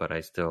school, but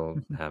I still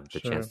have the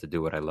chance Sure. to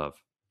do what I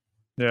love.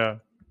 Yeah.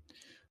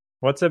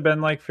 What's it been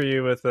like for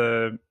you with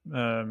a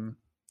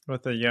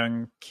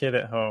young kid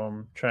at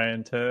home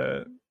trying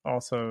to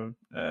also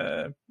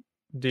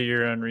do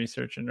your own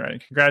research and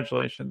writing?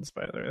 Congratulations,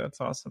 by the way. That's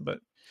awesome.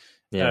 But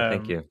Yeah,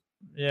 thank um you.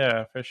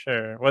 yeah, for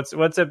sure.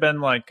 What's it been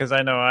like? Because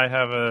I know I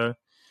have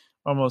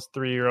almost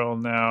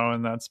 3-year-old now,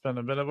 and that's been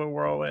a bit of a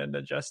whirlwind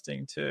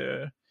adjusting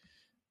to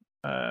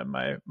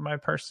my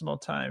personal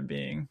time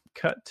being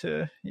cut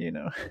to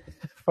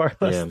far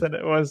less Yeah. than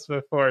it was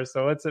before.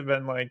 So what's it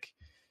been like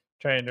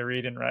trying to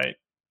read and write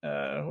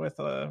with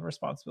the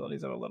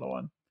responsibilities of a little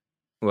one?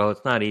 Well,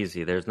 it's not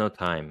easy. There's no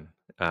time.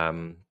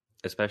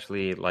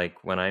 Especially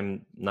like when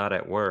I'm not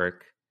at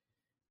work,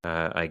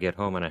 I get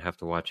home and I have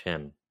to watch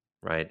him,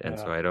 right? And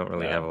Yeah, so I don't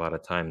really yeah, have a lot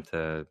of time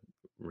to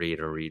read.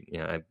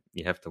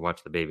 You have to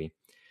watch the baby.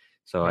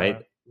 So I yeah,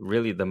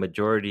 really, the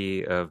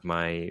majority of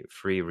my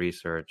free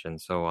research and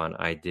so on,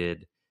 I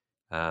did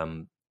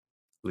um,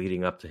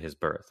 leading up to his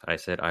birth. I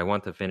said, I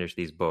want to finish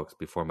these books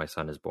before my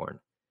son is born,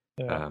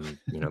 yeah.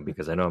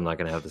 because I know I'm not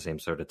going to have the same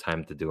sort of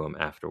time to do them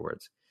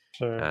afterwards.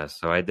 Sure.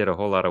 So I did a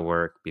whole lot of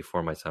work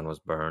before my son was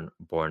born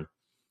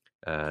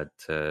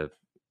to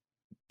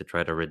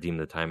try to redeem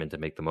the time and to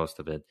make the most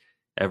of it.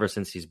 Ever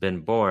since he's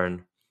been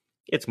born,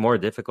 it's more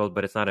difficult,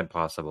 but it's not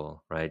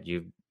impossible, right?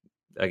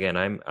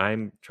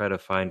 I'm trying to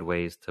find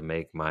ways to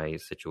make my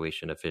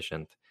situation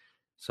efficient.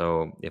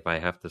 So if I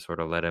have to sort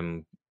of let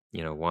him,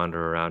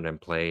 wander around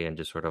and play and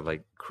just sort of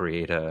like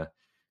create a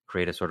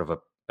sort of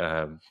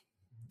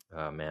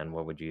a man,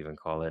 what would you even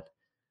call it?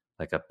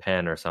 Like a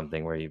pen or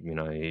something where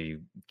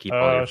you keep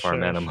all your Oh,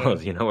 farm sure, sure.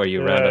 animals, where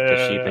you round up the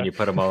sheep and Yeah, you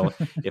put them all.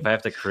 yeah, If I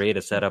have to create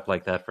a setup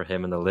like that for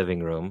him in the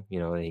living room,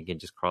 and he can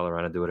just crawl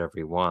around and do whatever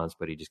he wants,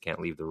 but he just can't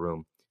leave the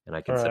room, and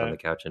I yeah. can sit on the Right.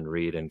 couch and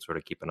read and sort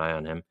of keep an eye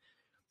on him.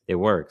 It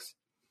works.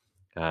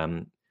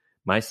 Um,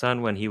 my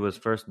son, when he was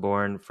first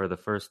born, for the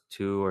first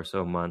 2 or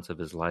so months of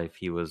his life,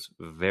 he was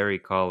very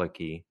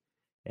colicky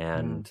Mm,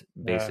 and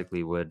yeah,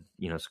 basically would,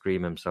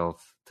 scream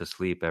himself to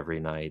sleep every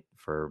night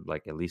for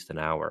like at least an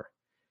hour.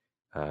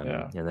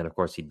 yeah, And then, of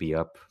course, he'd be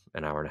up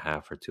an hour and a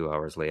half or 2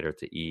 hours later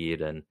to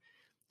eat. And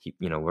he,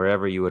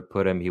 wherever you would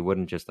put him, he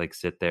wouldn't just like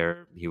sit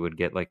there. He would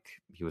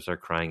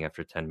start crying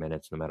after 10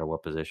 minutes, no matter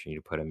what position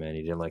you put him in.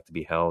 He didn't like to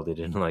be held.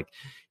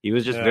 He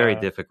was just very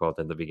yeah, difficult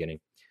in the beginning.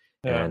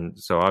 yeah. And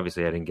so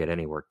obviously I didn't get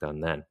any work done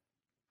then.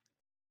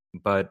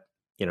 But,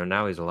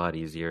 now he's a lot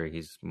easier.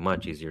 He's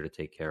much easier to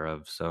take care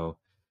of. So,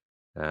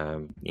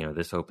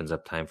 this opens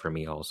up time for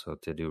me also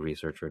to do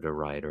research or to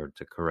write or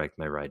to correct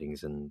my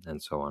writings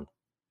and so on.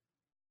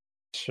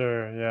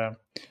 Sure, yeah.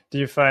 Do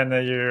you find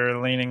that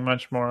you're leaning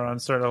much more on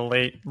sort of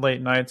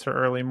late nights or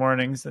early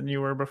mornings than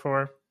you were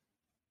before?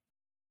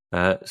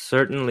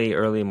 Certainly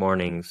early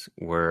mornings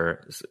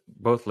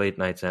both late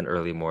nights and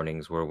early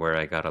mornings were where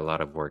I got a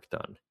lot of work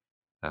done.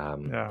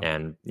 Yeah,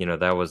 And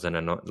that was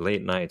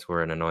late nights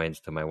were an annoyance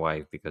to my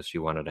wife because she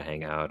wanted to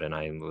hang out, and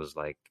I was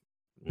like,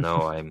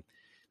 no, I'm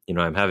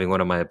having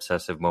one of my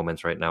obsessive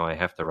moments right now. I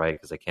have to write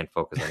because I can't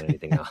focus on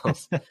anything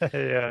else.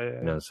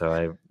 yeah, yeah,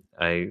 So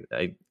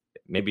I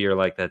maybe you're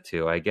like that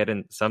too. I get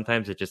in,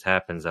 sometimes it just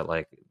happens that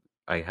like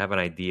I have an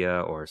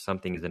idea or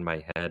something is in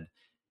my head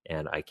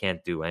and I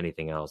can't do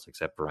anything else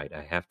except write.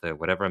 I have to,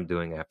 whatever I'm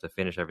doing, I have to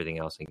finish everything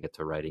else and get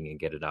to writing and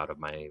get it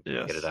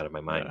yes, out of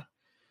my mind.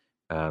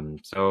 yeah,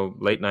 So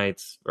late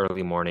nights,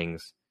 early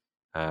mornings.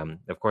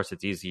 Of course,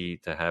 it's easy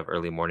to have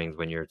early mornings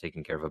when you're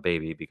taking care of a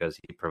baby because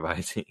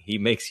he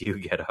makes you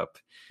get up.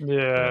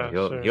 yeah,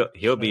 He'll sure, he'll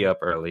he'll be sure. up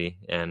early,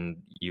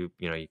 and you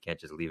can't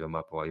just leave him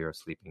up while you're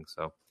sleeping.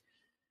 So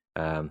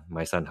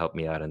my son helped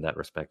me out in that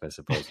respect, I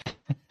suppose.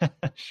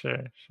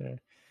 Sure, sure.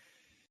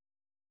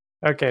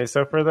 Okay,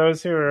 so for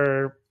those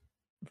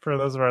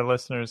of our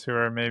listeners who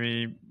are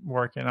maybe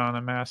working on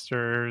a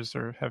master's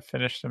or have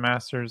finished a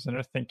master's and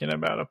are thinking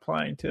about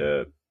applying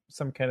to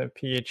some kind of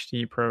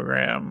PhD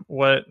program,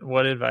 what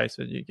advice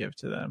would you give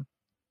to them?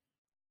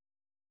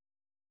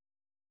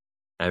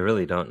 I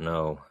really don't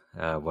know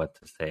what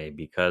to say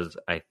because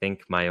I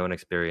think my own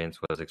experience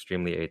was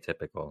extremely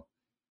atypical.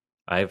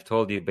 I've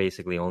told you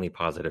basically only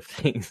positive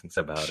things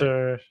about it.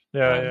 Sure.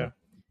 Yeah, yeah.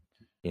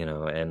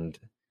 Um, and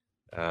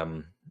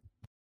um,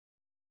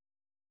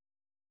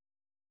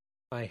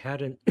 I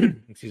hadn't,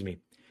 excuse me,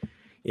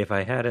 if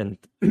I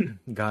hadn't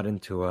got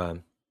into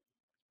a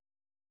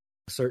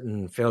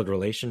certain failed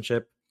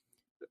relationship,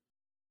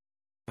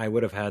 I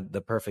would have had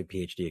the perfect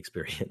PhD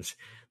experience.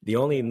 The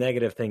only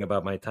negative thing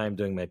about my time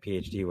doing my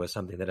PhD was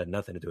something that had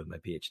nothing to do with my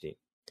PhD.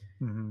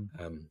 Hmm.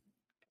 Um,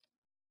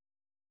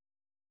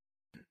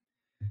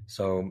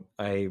 so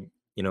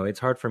it's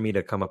hard for me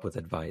to come up with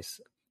advice.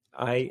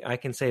 I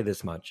can say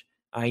this much.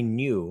 I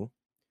knew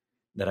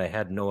that I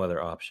had no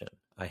other option.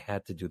 I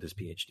had to do this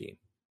PhD.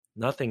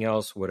 Nothing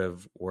else would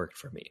have worked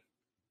for me.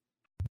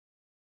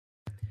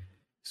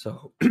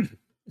 So,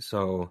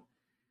 so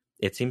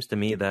it seems to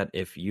me that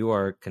if you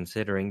are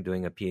considering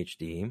doing a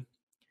PhD,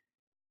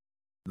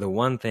 the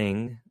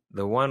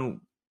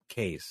one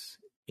case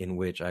in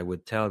which I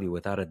would tell you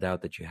without a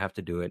doubt that you have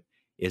to do it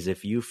is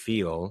if you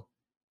feel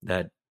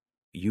that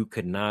you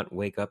could not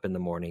wake up in the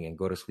morning and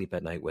go to sleep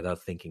at night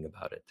without thinking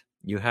about it.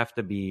 You have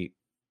to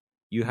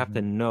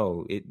Hmm.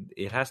 know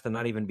it has to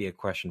not even be a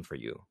question for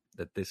you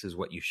that this is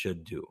what you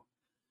should do.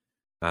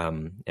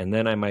 And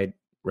then I might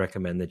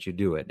recommend that you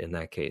do it in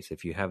that case,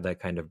 if you have that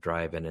kind of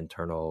drive and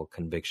internal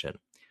conviction.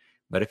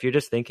 But if you're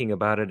just thinking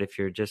about it, if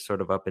you're just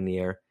sort of up in the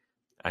air,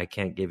 I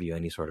can't give you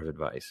any sort of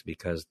advice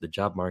because the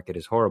job market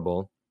is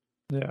horrible.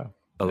 Yeah.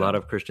 A lot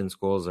of Christian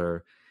schools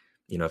are,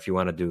 if you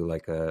want to do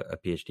like a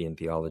PhD in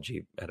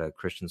theology at a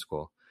Christian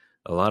school,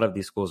 a lot of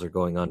these schools are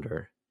going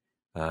under.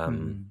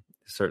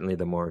 Certainly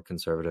the more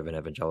conservative and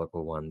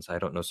evangelical ones. I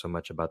don't know so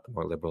much about the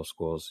more liberal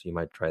schools. You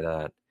might try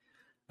that.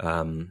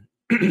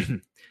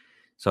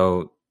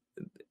 So,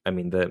 I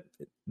mean,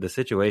 the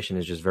situation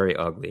is just very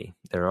ugly.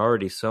 There are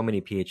already so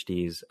many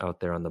PhDs out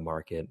there on the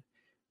market.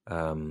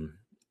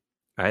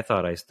 I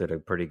thought I stood a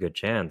pretty good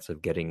chance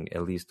of getting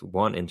at least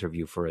one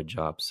interview for a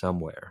job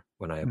somewhere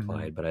when I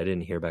applied, but I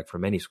didn't hear back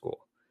from any school.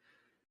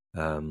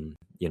 The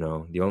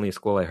only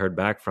school I heard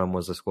back from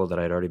was a school that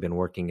I'd already been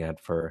working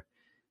at for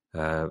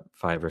 5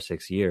 or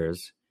 6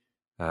 years.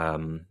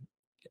 And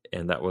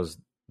that was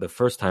the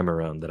first time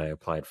around that I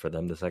applied for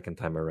them. The second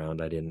time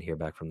around, I didn't hear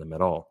back from them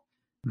at all.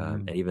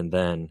 And even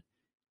then,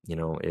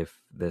 if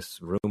this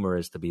rumor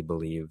is to be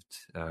believed,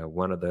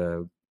 one of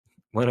the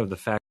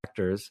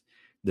factors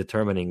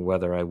determining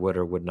whether I would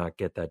or would not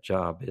get that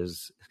job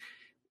is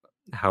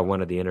how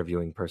one of the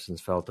interviewing persons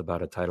felt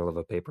about a title of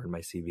a paper in my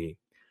CV.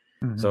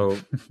 So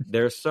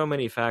there's so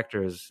many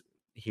factors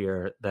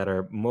here that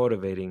are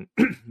motivating,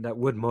 that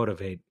would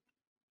motivate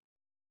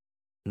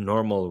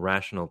normal,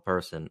 rational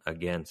person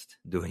against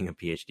doing a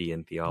PhD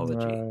in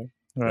theology,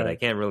 that I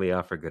can't really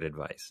offer good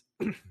advice.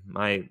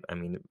 A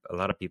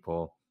lot of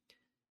people,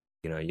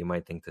 you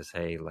might think to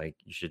say, like,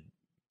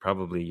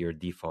 your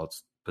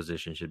default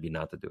position should be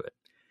not to do it.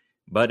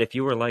 But if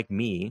you were like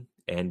me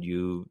and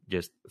you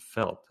just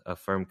felt a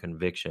firm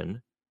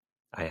conviction,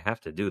 I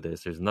have to do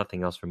this, there's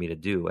nothing else for me to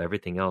do,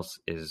 everything else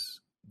is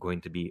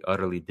going to be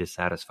utterly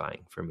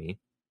dissatisfying for me.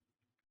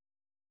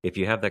 If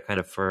you have that kind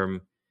of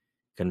firm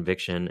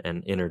conviction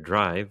and inner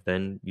drive,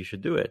 then you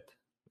should do it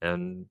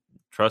and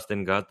trust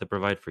in God to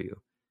provide for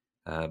you.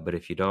 But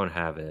if you don't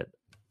have it,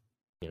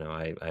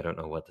 I don't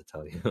know what to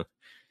tell you.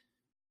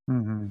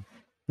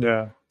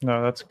 Yeah,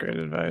 no, that's great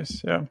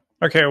advice. Yeah.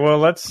 Okay, well,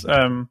 let's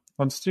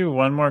do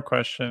one more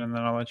question and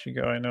then I'll let you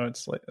go. I know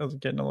it's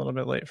getting a little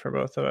bit late for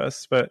both of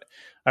us, but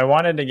I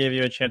wanted to give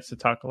you a chance to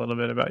talk a little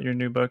bit about your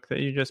new book that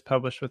you just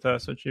published with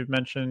us, which you've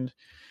mentioned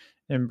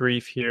in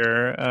brief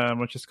here,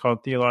 which is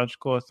called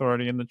Theological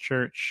Authority in the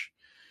Church,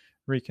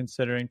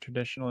 Reconsidering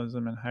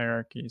Traditionalism and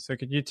Hierarchy. So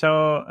could you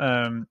tell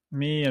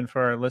me and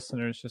for our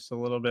listeners just a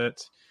little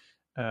bit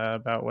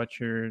about what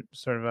you're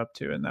sort of up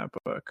to in that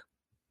book?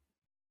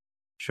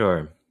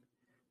 Sure.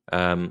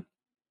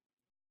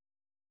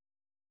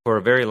 For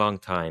a very long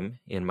time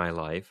in my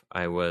life,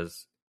 I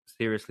was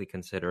seriously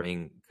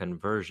considering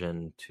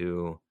conversion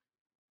to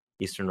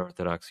Eastern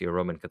Orthodoxy or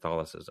Roman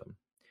Catholicism.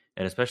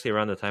 And especially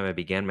around the time I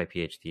began my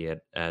PhD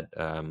at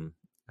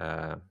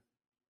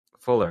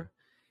Fuller,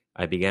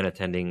 I began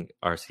attending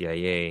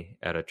RCIA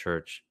at a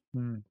church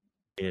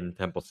in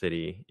Temple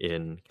City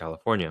in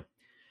California.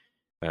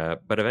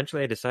 But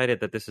eventually I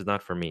decided that this is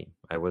not for me.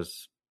 I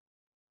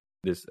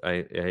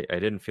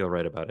didn't feel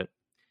right about it.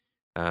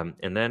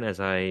 And then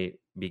as I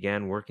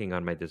began working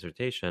on my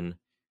dissertation,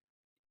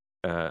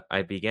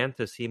 I began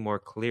to see more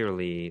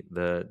clearly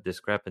the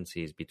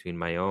discrepancies between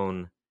my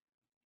own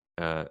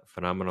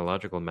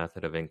phenomenological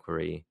method of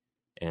inquiry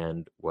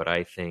and what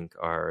I think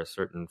are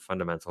certain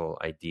fundamental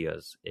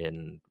ideas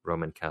in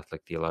Roman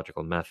Catholic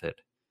theological method.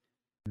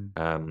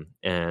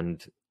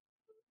 And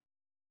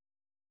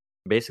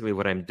basically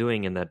what I'm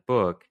doing in that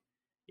book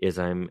is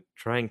I'm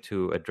trying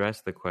to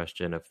address the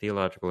question of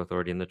theological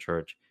authority in the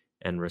church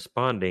and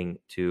responding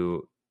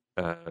to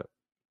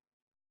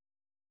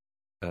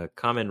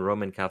common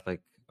Roman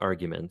Catholic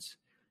arguments,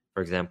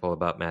 for example,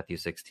 about Matthew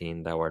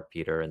 16, thou art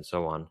Peter, and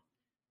so on,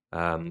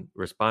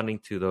 responding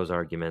to those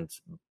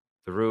arguments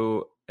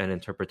through an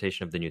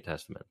interpretation of the New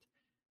Testament.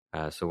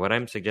 So what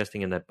I'm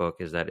suggesting in that book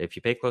is that if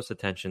you pay close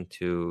attention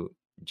to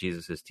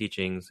Jesus'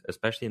 teachings,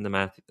 especially in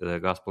the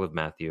Gospel of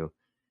Matthew,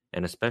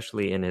 and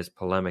especially in his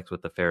polemics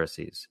with the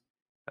Pharisees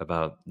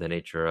about the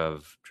nature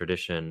of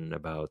tradition,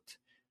 about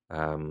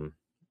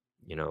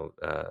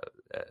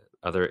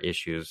other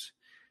issues,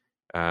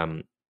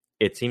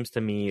 it seems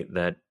to me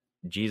that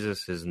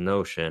Jesus'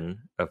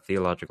 notion of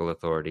theological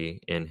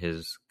authority in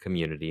his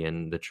community,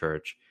 in the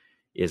church,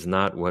 is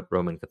not what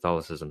Roman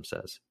Catholicism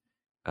says.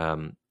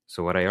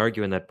 So what I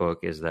argue in that book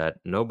is that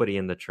nobody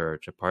in the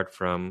church, apart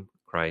from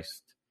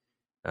Christ,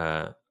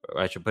 I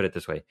should put it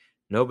this way,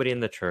 nobody in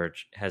the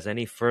church has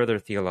any further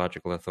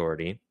theological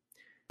authority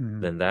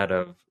than that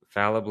of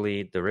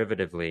fallibly,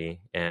 derivatively,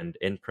 and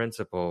in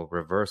principle,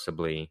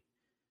 reversibly,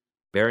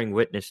 bearing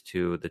witness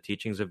to the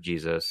teachings of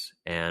Jesus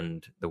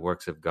and the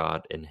works of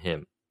God in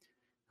him.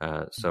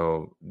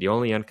 So the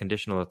only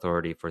unconditional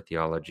authority for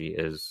theology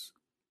is,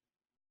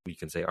 we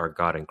can say, our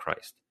God in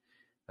Christ.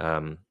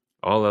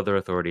 All other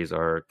authorities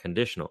are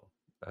conditional.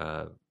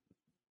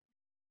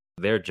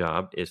 Their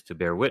job is to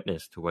bear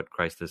witness to what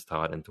Christ has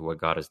taught and to what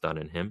God has done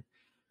in him,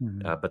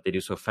 but they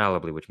do so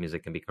fallibly, which means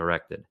it can be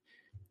corrected.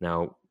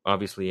 Now,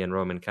 obviously, in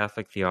Roman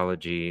Catholic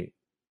theology,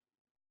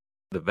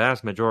 the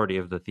vast majority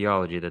of the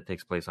theology that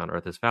takes place on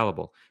earth is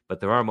fallible, but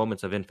there are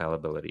moments of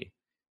infallibility.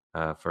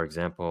 For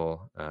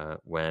example,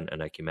 when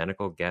an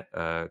ecumenical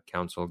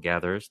council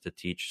gathers to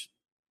teach,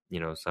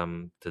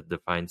 to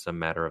define some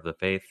matter of the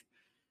faith,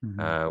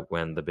 Mm-hmm.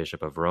 when the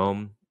Bishop of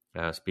Rome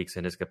speaks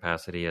in his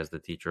capacity as the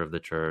teacher of the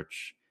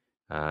church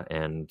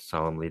and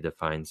solemnly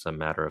defines some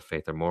matter of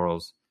faith or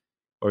morals,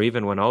 or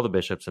even when all the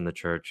bishops in the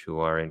church who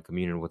are in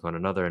communion with one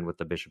another and with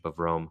the Bishop of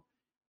Rome,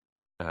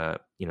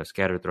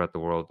 scattered throughout the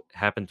world,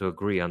 happen to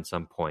agree on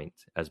some point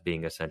as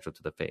being essential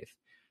to the faith.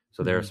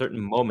 So there are Mm-hmm. certain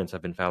moments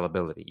of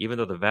infallibility. Even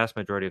though the vast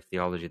majority of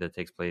theology that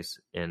takes place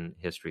in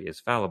history is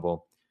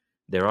fallible,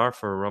 there are,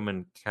 for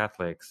Roman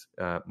Catholics,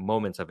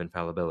 moments of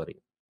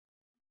infallibility.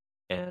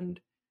 And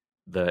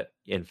the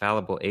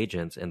infallible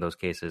agents in those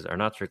cases are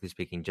not, strictly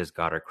speaking, just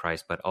God or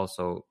Christ, but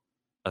also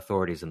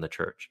authorities in the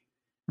church.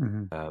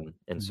 Mm-hmm. And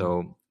Mm-hmm.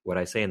 so what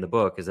I say in the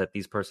book is that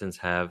these persons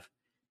have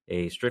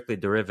a strictly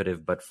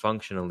derivative but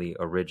functionally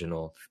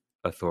original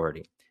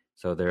authority.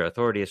 So their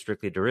authority is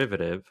strictly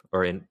derivative,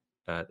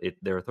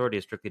 their authority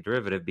is strictly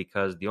derivative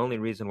because the only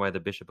reason why the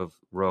Bishop of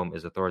Rome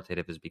is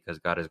authoritative is because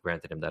God has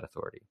granted him that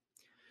authority.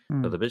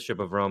 So the Bishop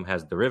of Rome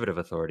has derivative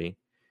authority,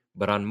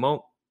 but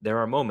there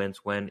are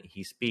moments when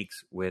he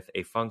speaks with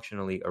a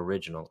functionally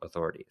original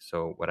authority.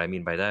 So what I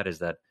mean by that is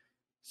that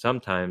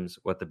sometimes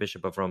what the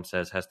Bishop of Rome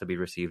says has to be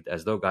received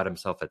as though God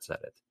himself had said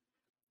it,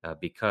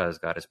 because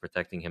God is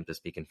protecting him to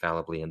speak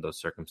infallibly in those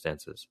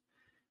circumstances.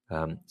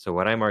 So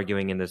what I'm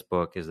arguing in this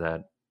book is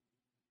that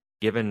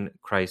given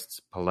Christ's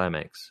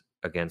polemics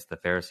against the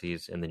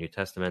Pharisees in the New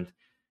Testament,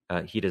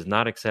 he does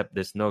not accept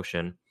this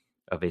notion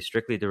of a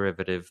strictly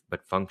derivative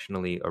but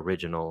functionally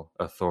original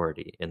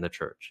authority in the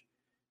church.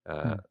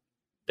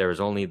 There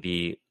is only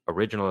the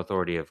original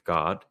authority of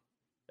God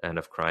and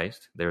of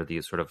Christ. They're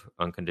these sort of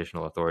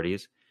unconditional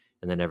authorities.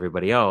 And then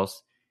everybody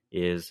else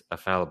is a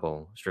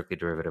fallible, strictly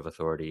derivative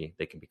authority.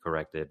 They can be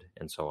corrected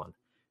and so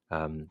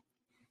on.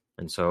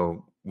 And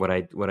so what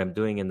I'm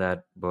doing in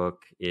that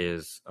book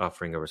is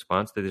offering a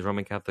response to these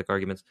Roman Catholic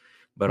arguments,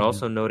 but Mm-hmm.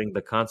 also noting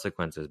the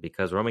consequences,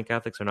 because Roman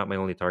Catholics are not my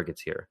only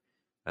targets here.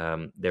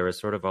 There is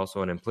sort of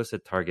also an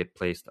implicit target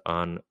placed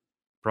on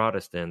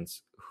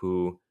Protestants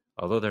who,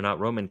 although they're not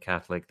Roman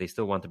Catholic, they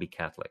still want to be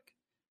Catholic.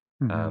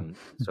 Mm-hmm.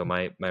 So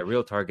my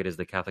real target is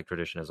the Catholic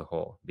tradition as a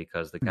whole,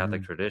 because the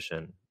Catholic Mm-hmm.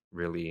 tradition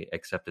really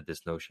accepted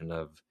this notion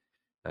of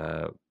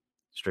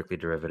strictly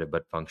derivative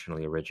but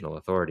functionally original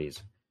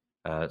authorities.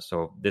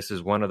 So this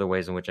is one of the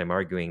ways in which I'm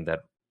arguing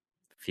that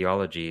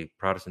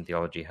Protestant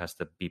theology, has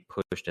to be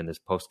pushed in this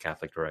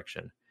post-Catholic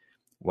direction.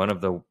 One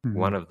of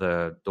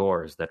the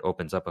doors that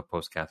opens up a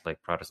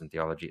post-Catholic Protestant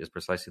theology is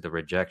precisely the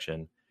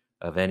rejection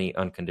of any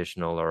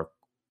unconditional or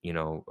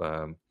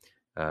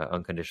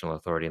unconditional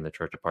authority in the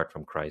church apart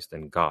from Christ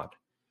and God.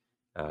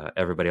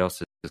 Everybody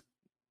else is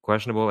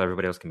questionable.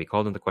 Everybody else can be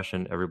called into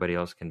question. Everybody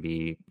else can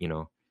be,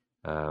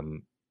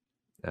 um,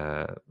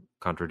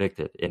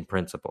 contradicted in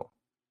principle.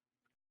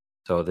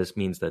 So this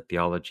means that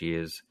theology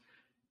is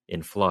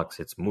in flux.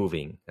 It's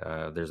moving.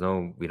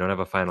 We don't have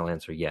a final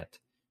answer yet.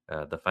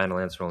 The final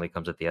answer only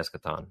comes at the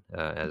eschaton,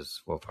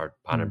 as Wolfhard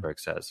Pannenberg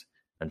says.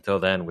 Until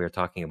then, we're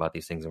talking about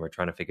these things and we're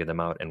trying to figure them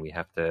out, and we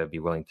have to be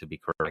willing to be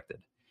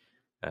corrected.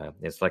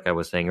 It's like I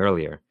was saying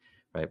earlier,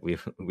 right?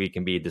 We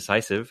can be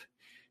decisive,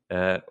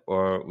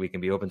 or we can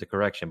be open to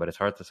correction, but it's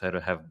hard to try to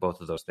have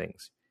both of those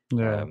things.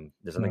 Yeah.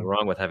 There's nothing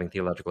wrong with having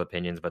theological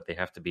opinions, but they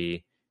have to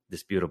be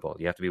disputable.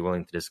 You have to be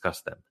willing to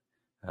discuss them.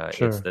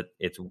 Sure.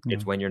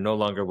 It's when you're no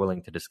longer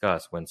willing to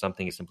discuss, when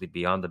something is simply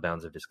beyond the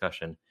bounds of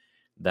discussion,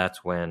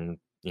 that's when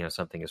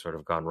something has sort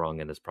of gone wrong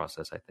in this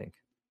process, I think.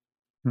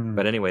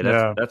 But anyway,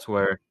 Yeah. that's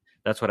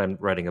what I'm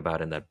writing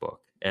about in that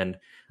book, and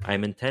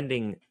I'm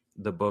intending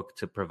the book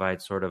to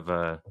provide sort of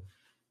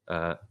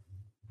a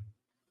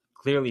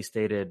clearly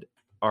stated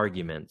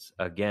arguments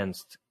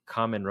against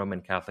common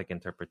Roman Catholic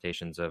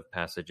interpretations of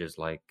passages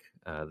like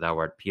 "Thou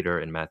art Peter"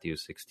 in Matthew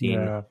 16.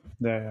 Yeah.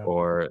 Yeah.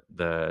 Or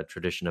the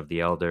tradition of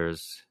the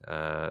elders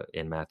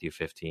in Matthew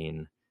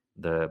 15,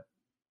 the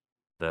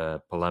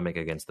polemic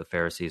against the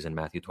Pharisees in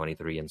Matthew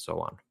 23, and so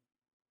on.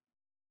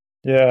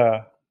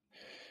 Yeah.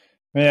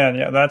 Man,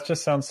 yeah, that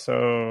just sounds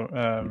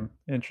so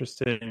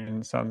interesting,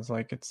 and sounds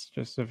like it's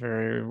just a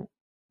very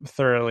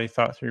thoroughly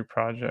thought through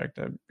project.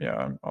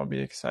 I'll be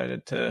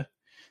excited to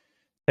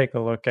take a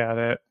look at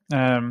it.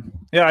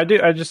 Yeah, I do.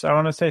 I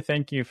want to say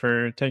thank you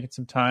for taking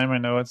some time. I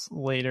know it's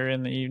later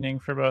in the evening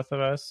for both of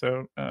us,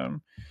 so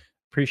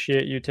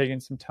appreciate you taking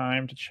some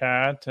time to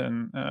chat,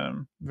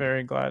 and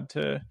very glad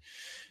to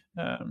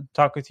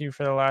talk with you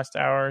for the last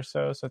hour or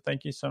so. So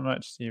thank you so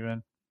much,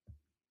 Stephen.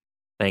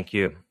 Thank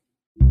you.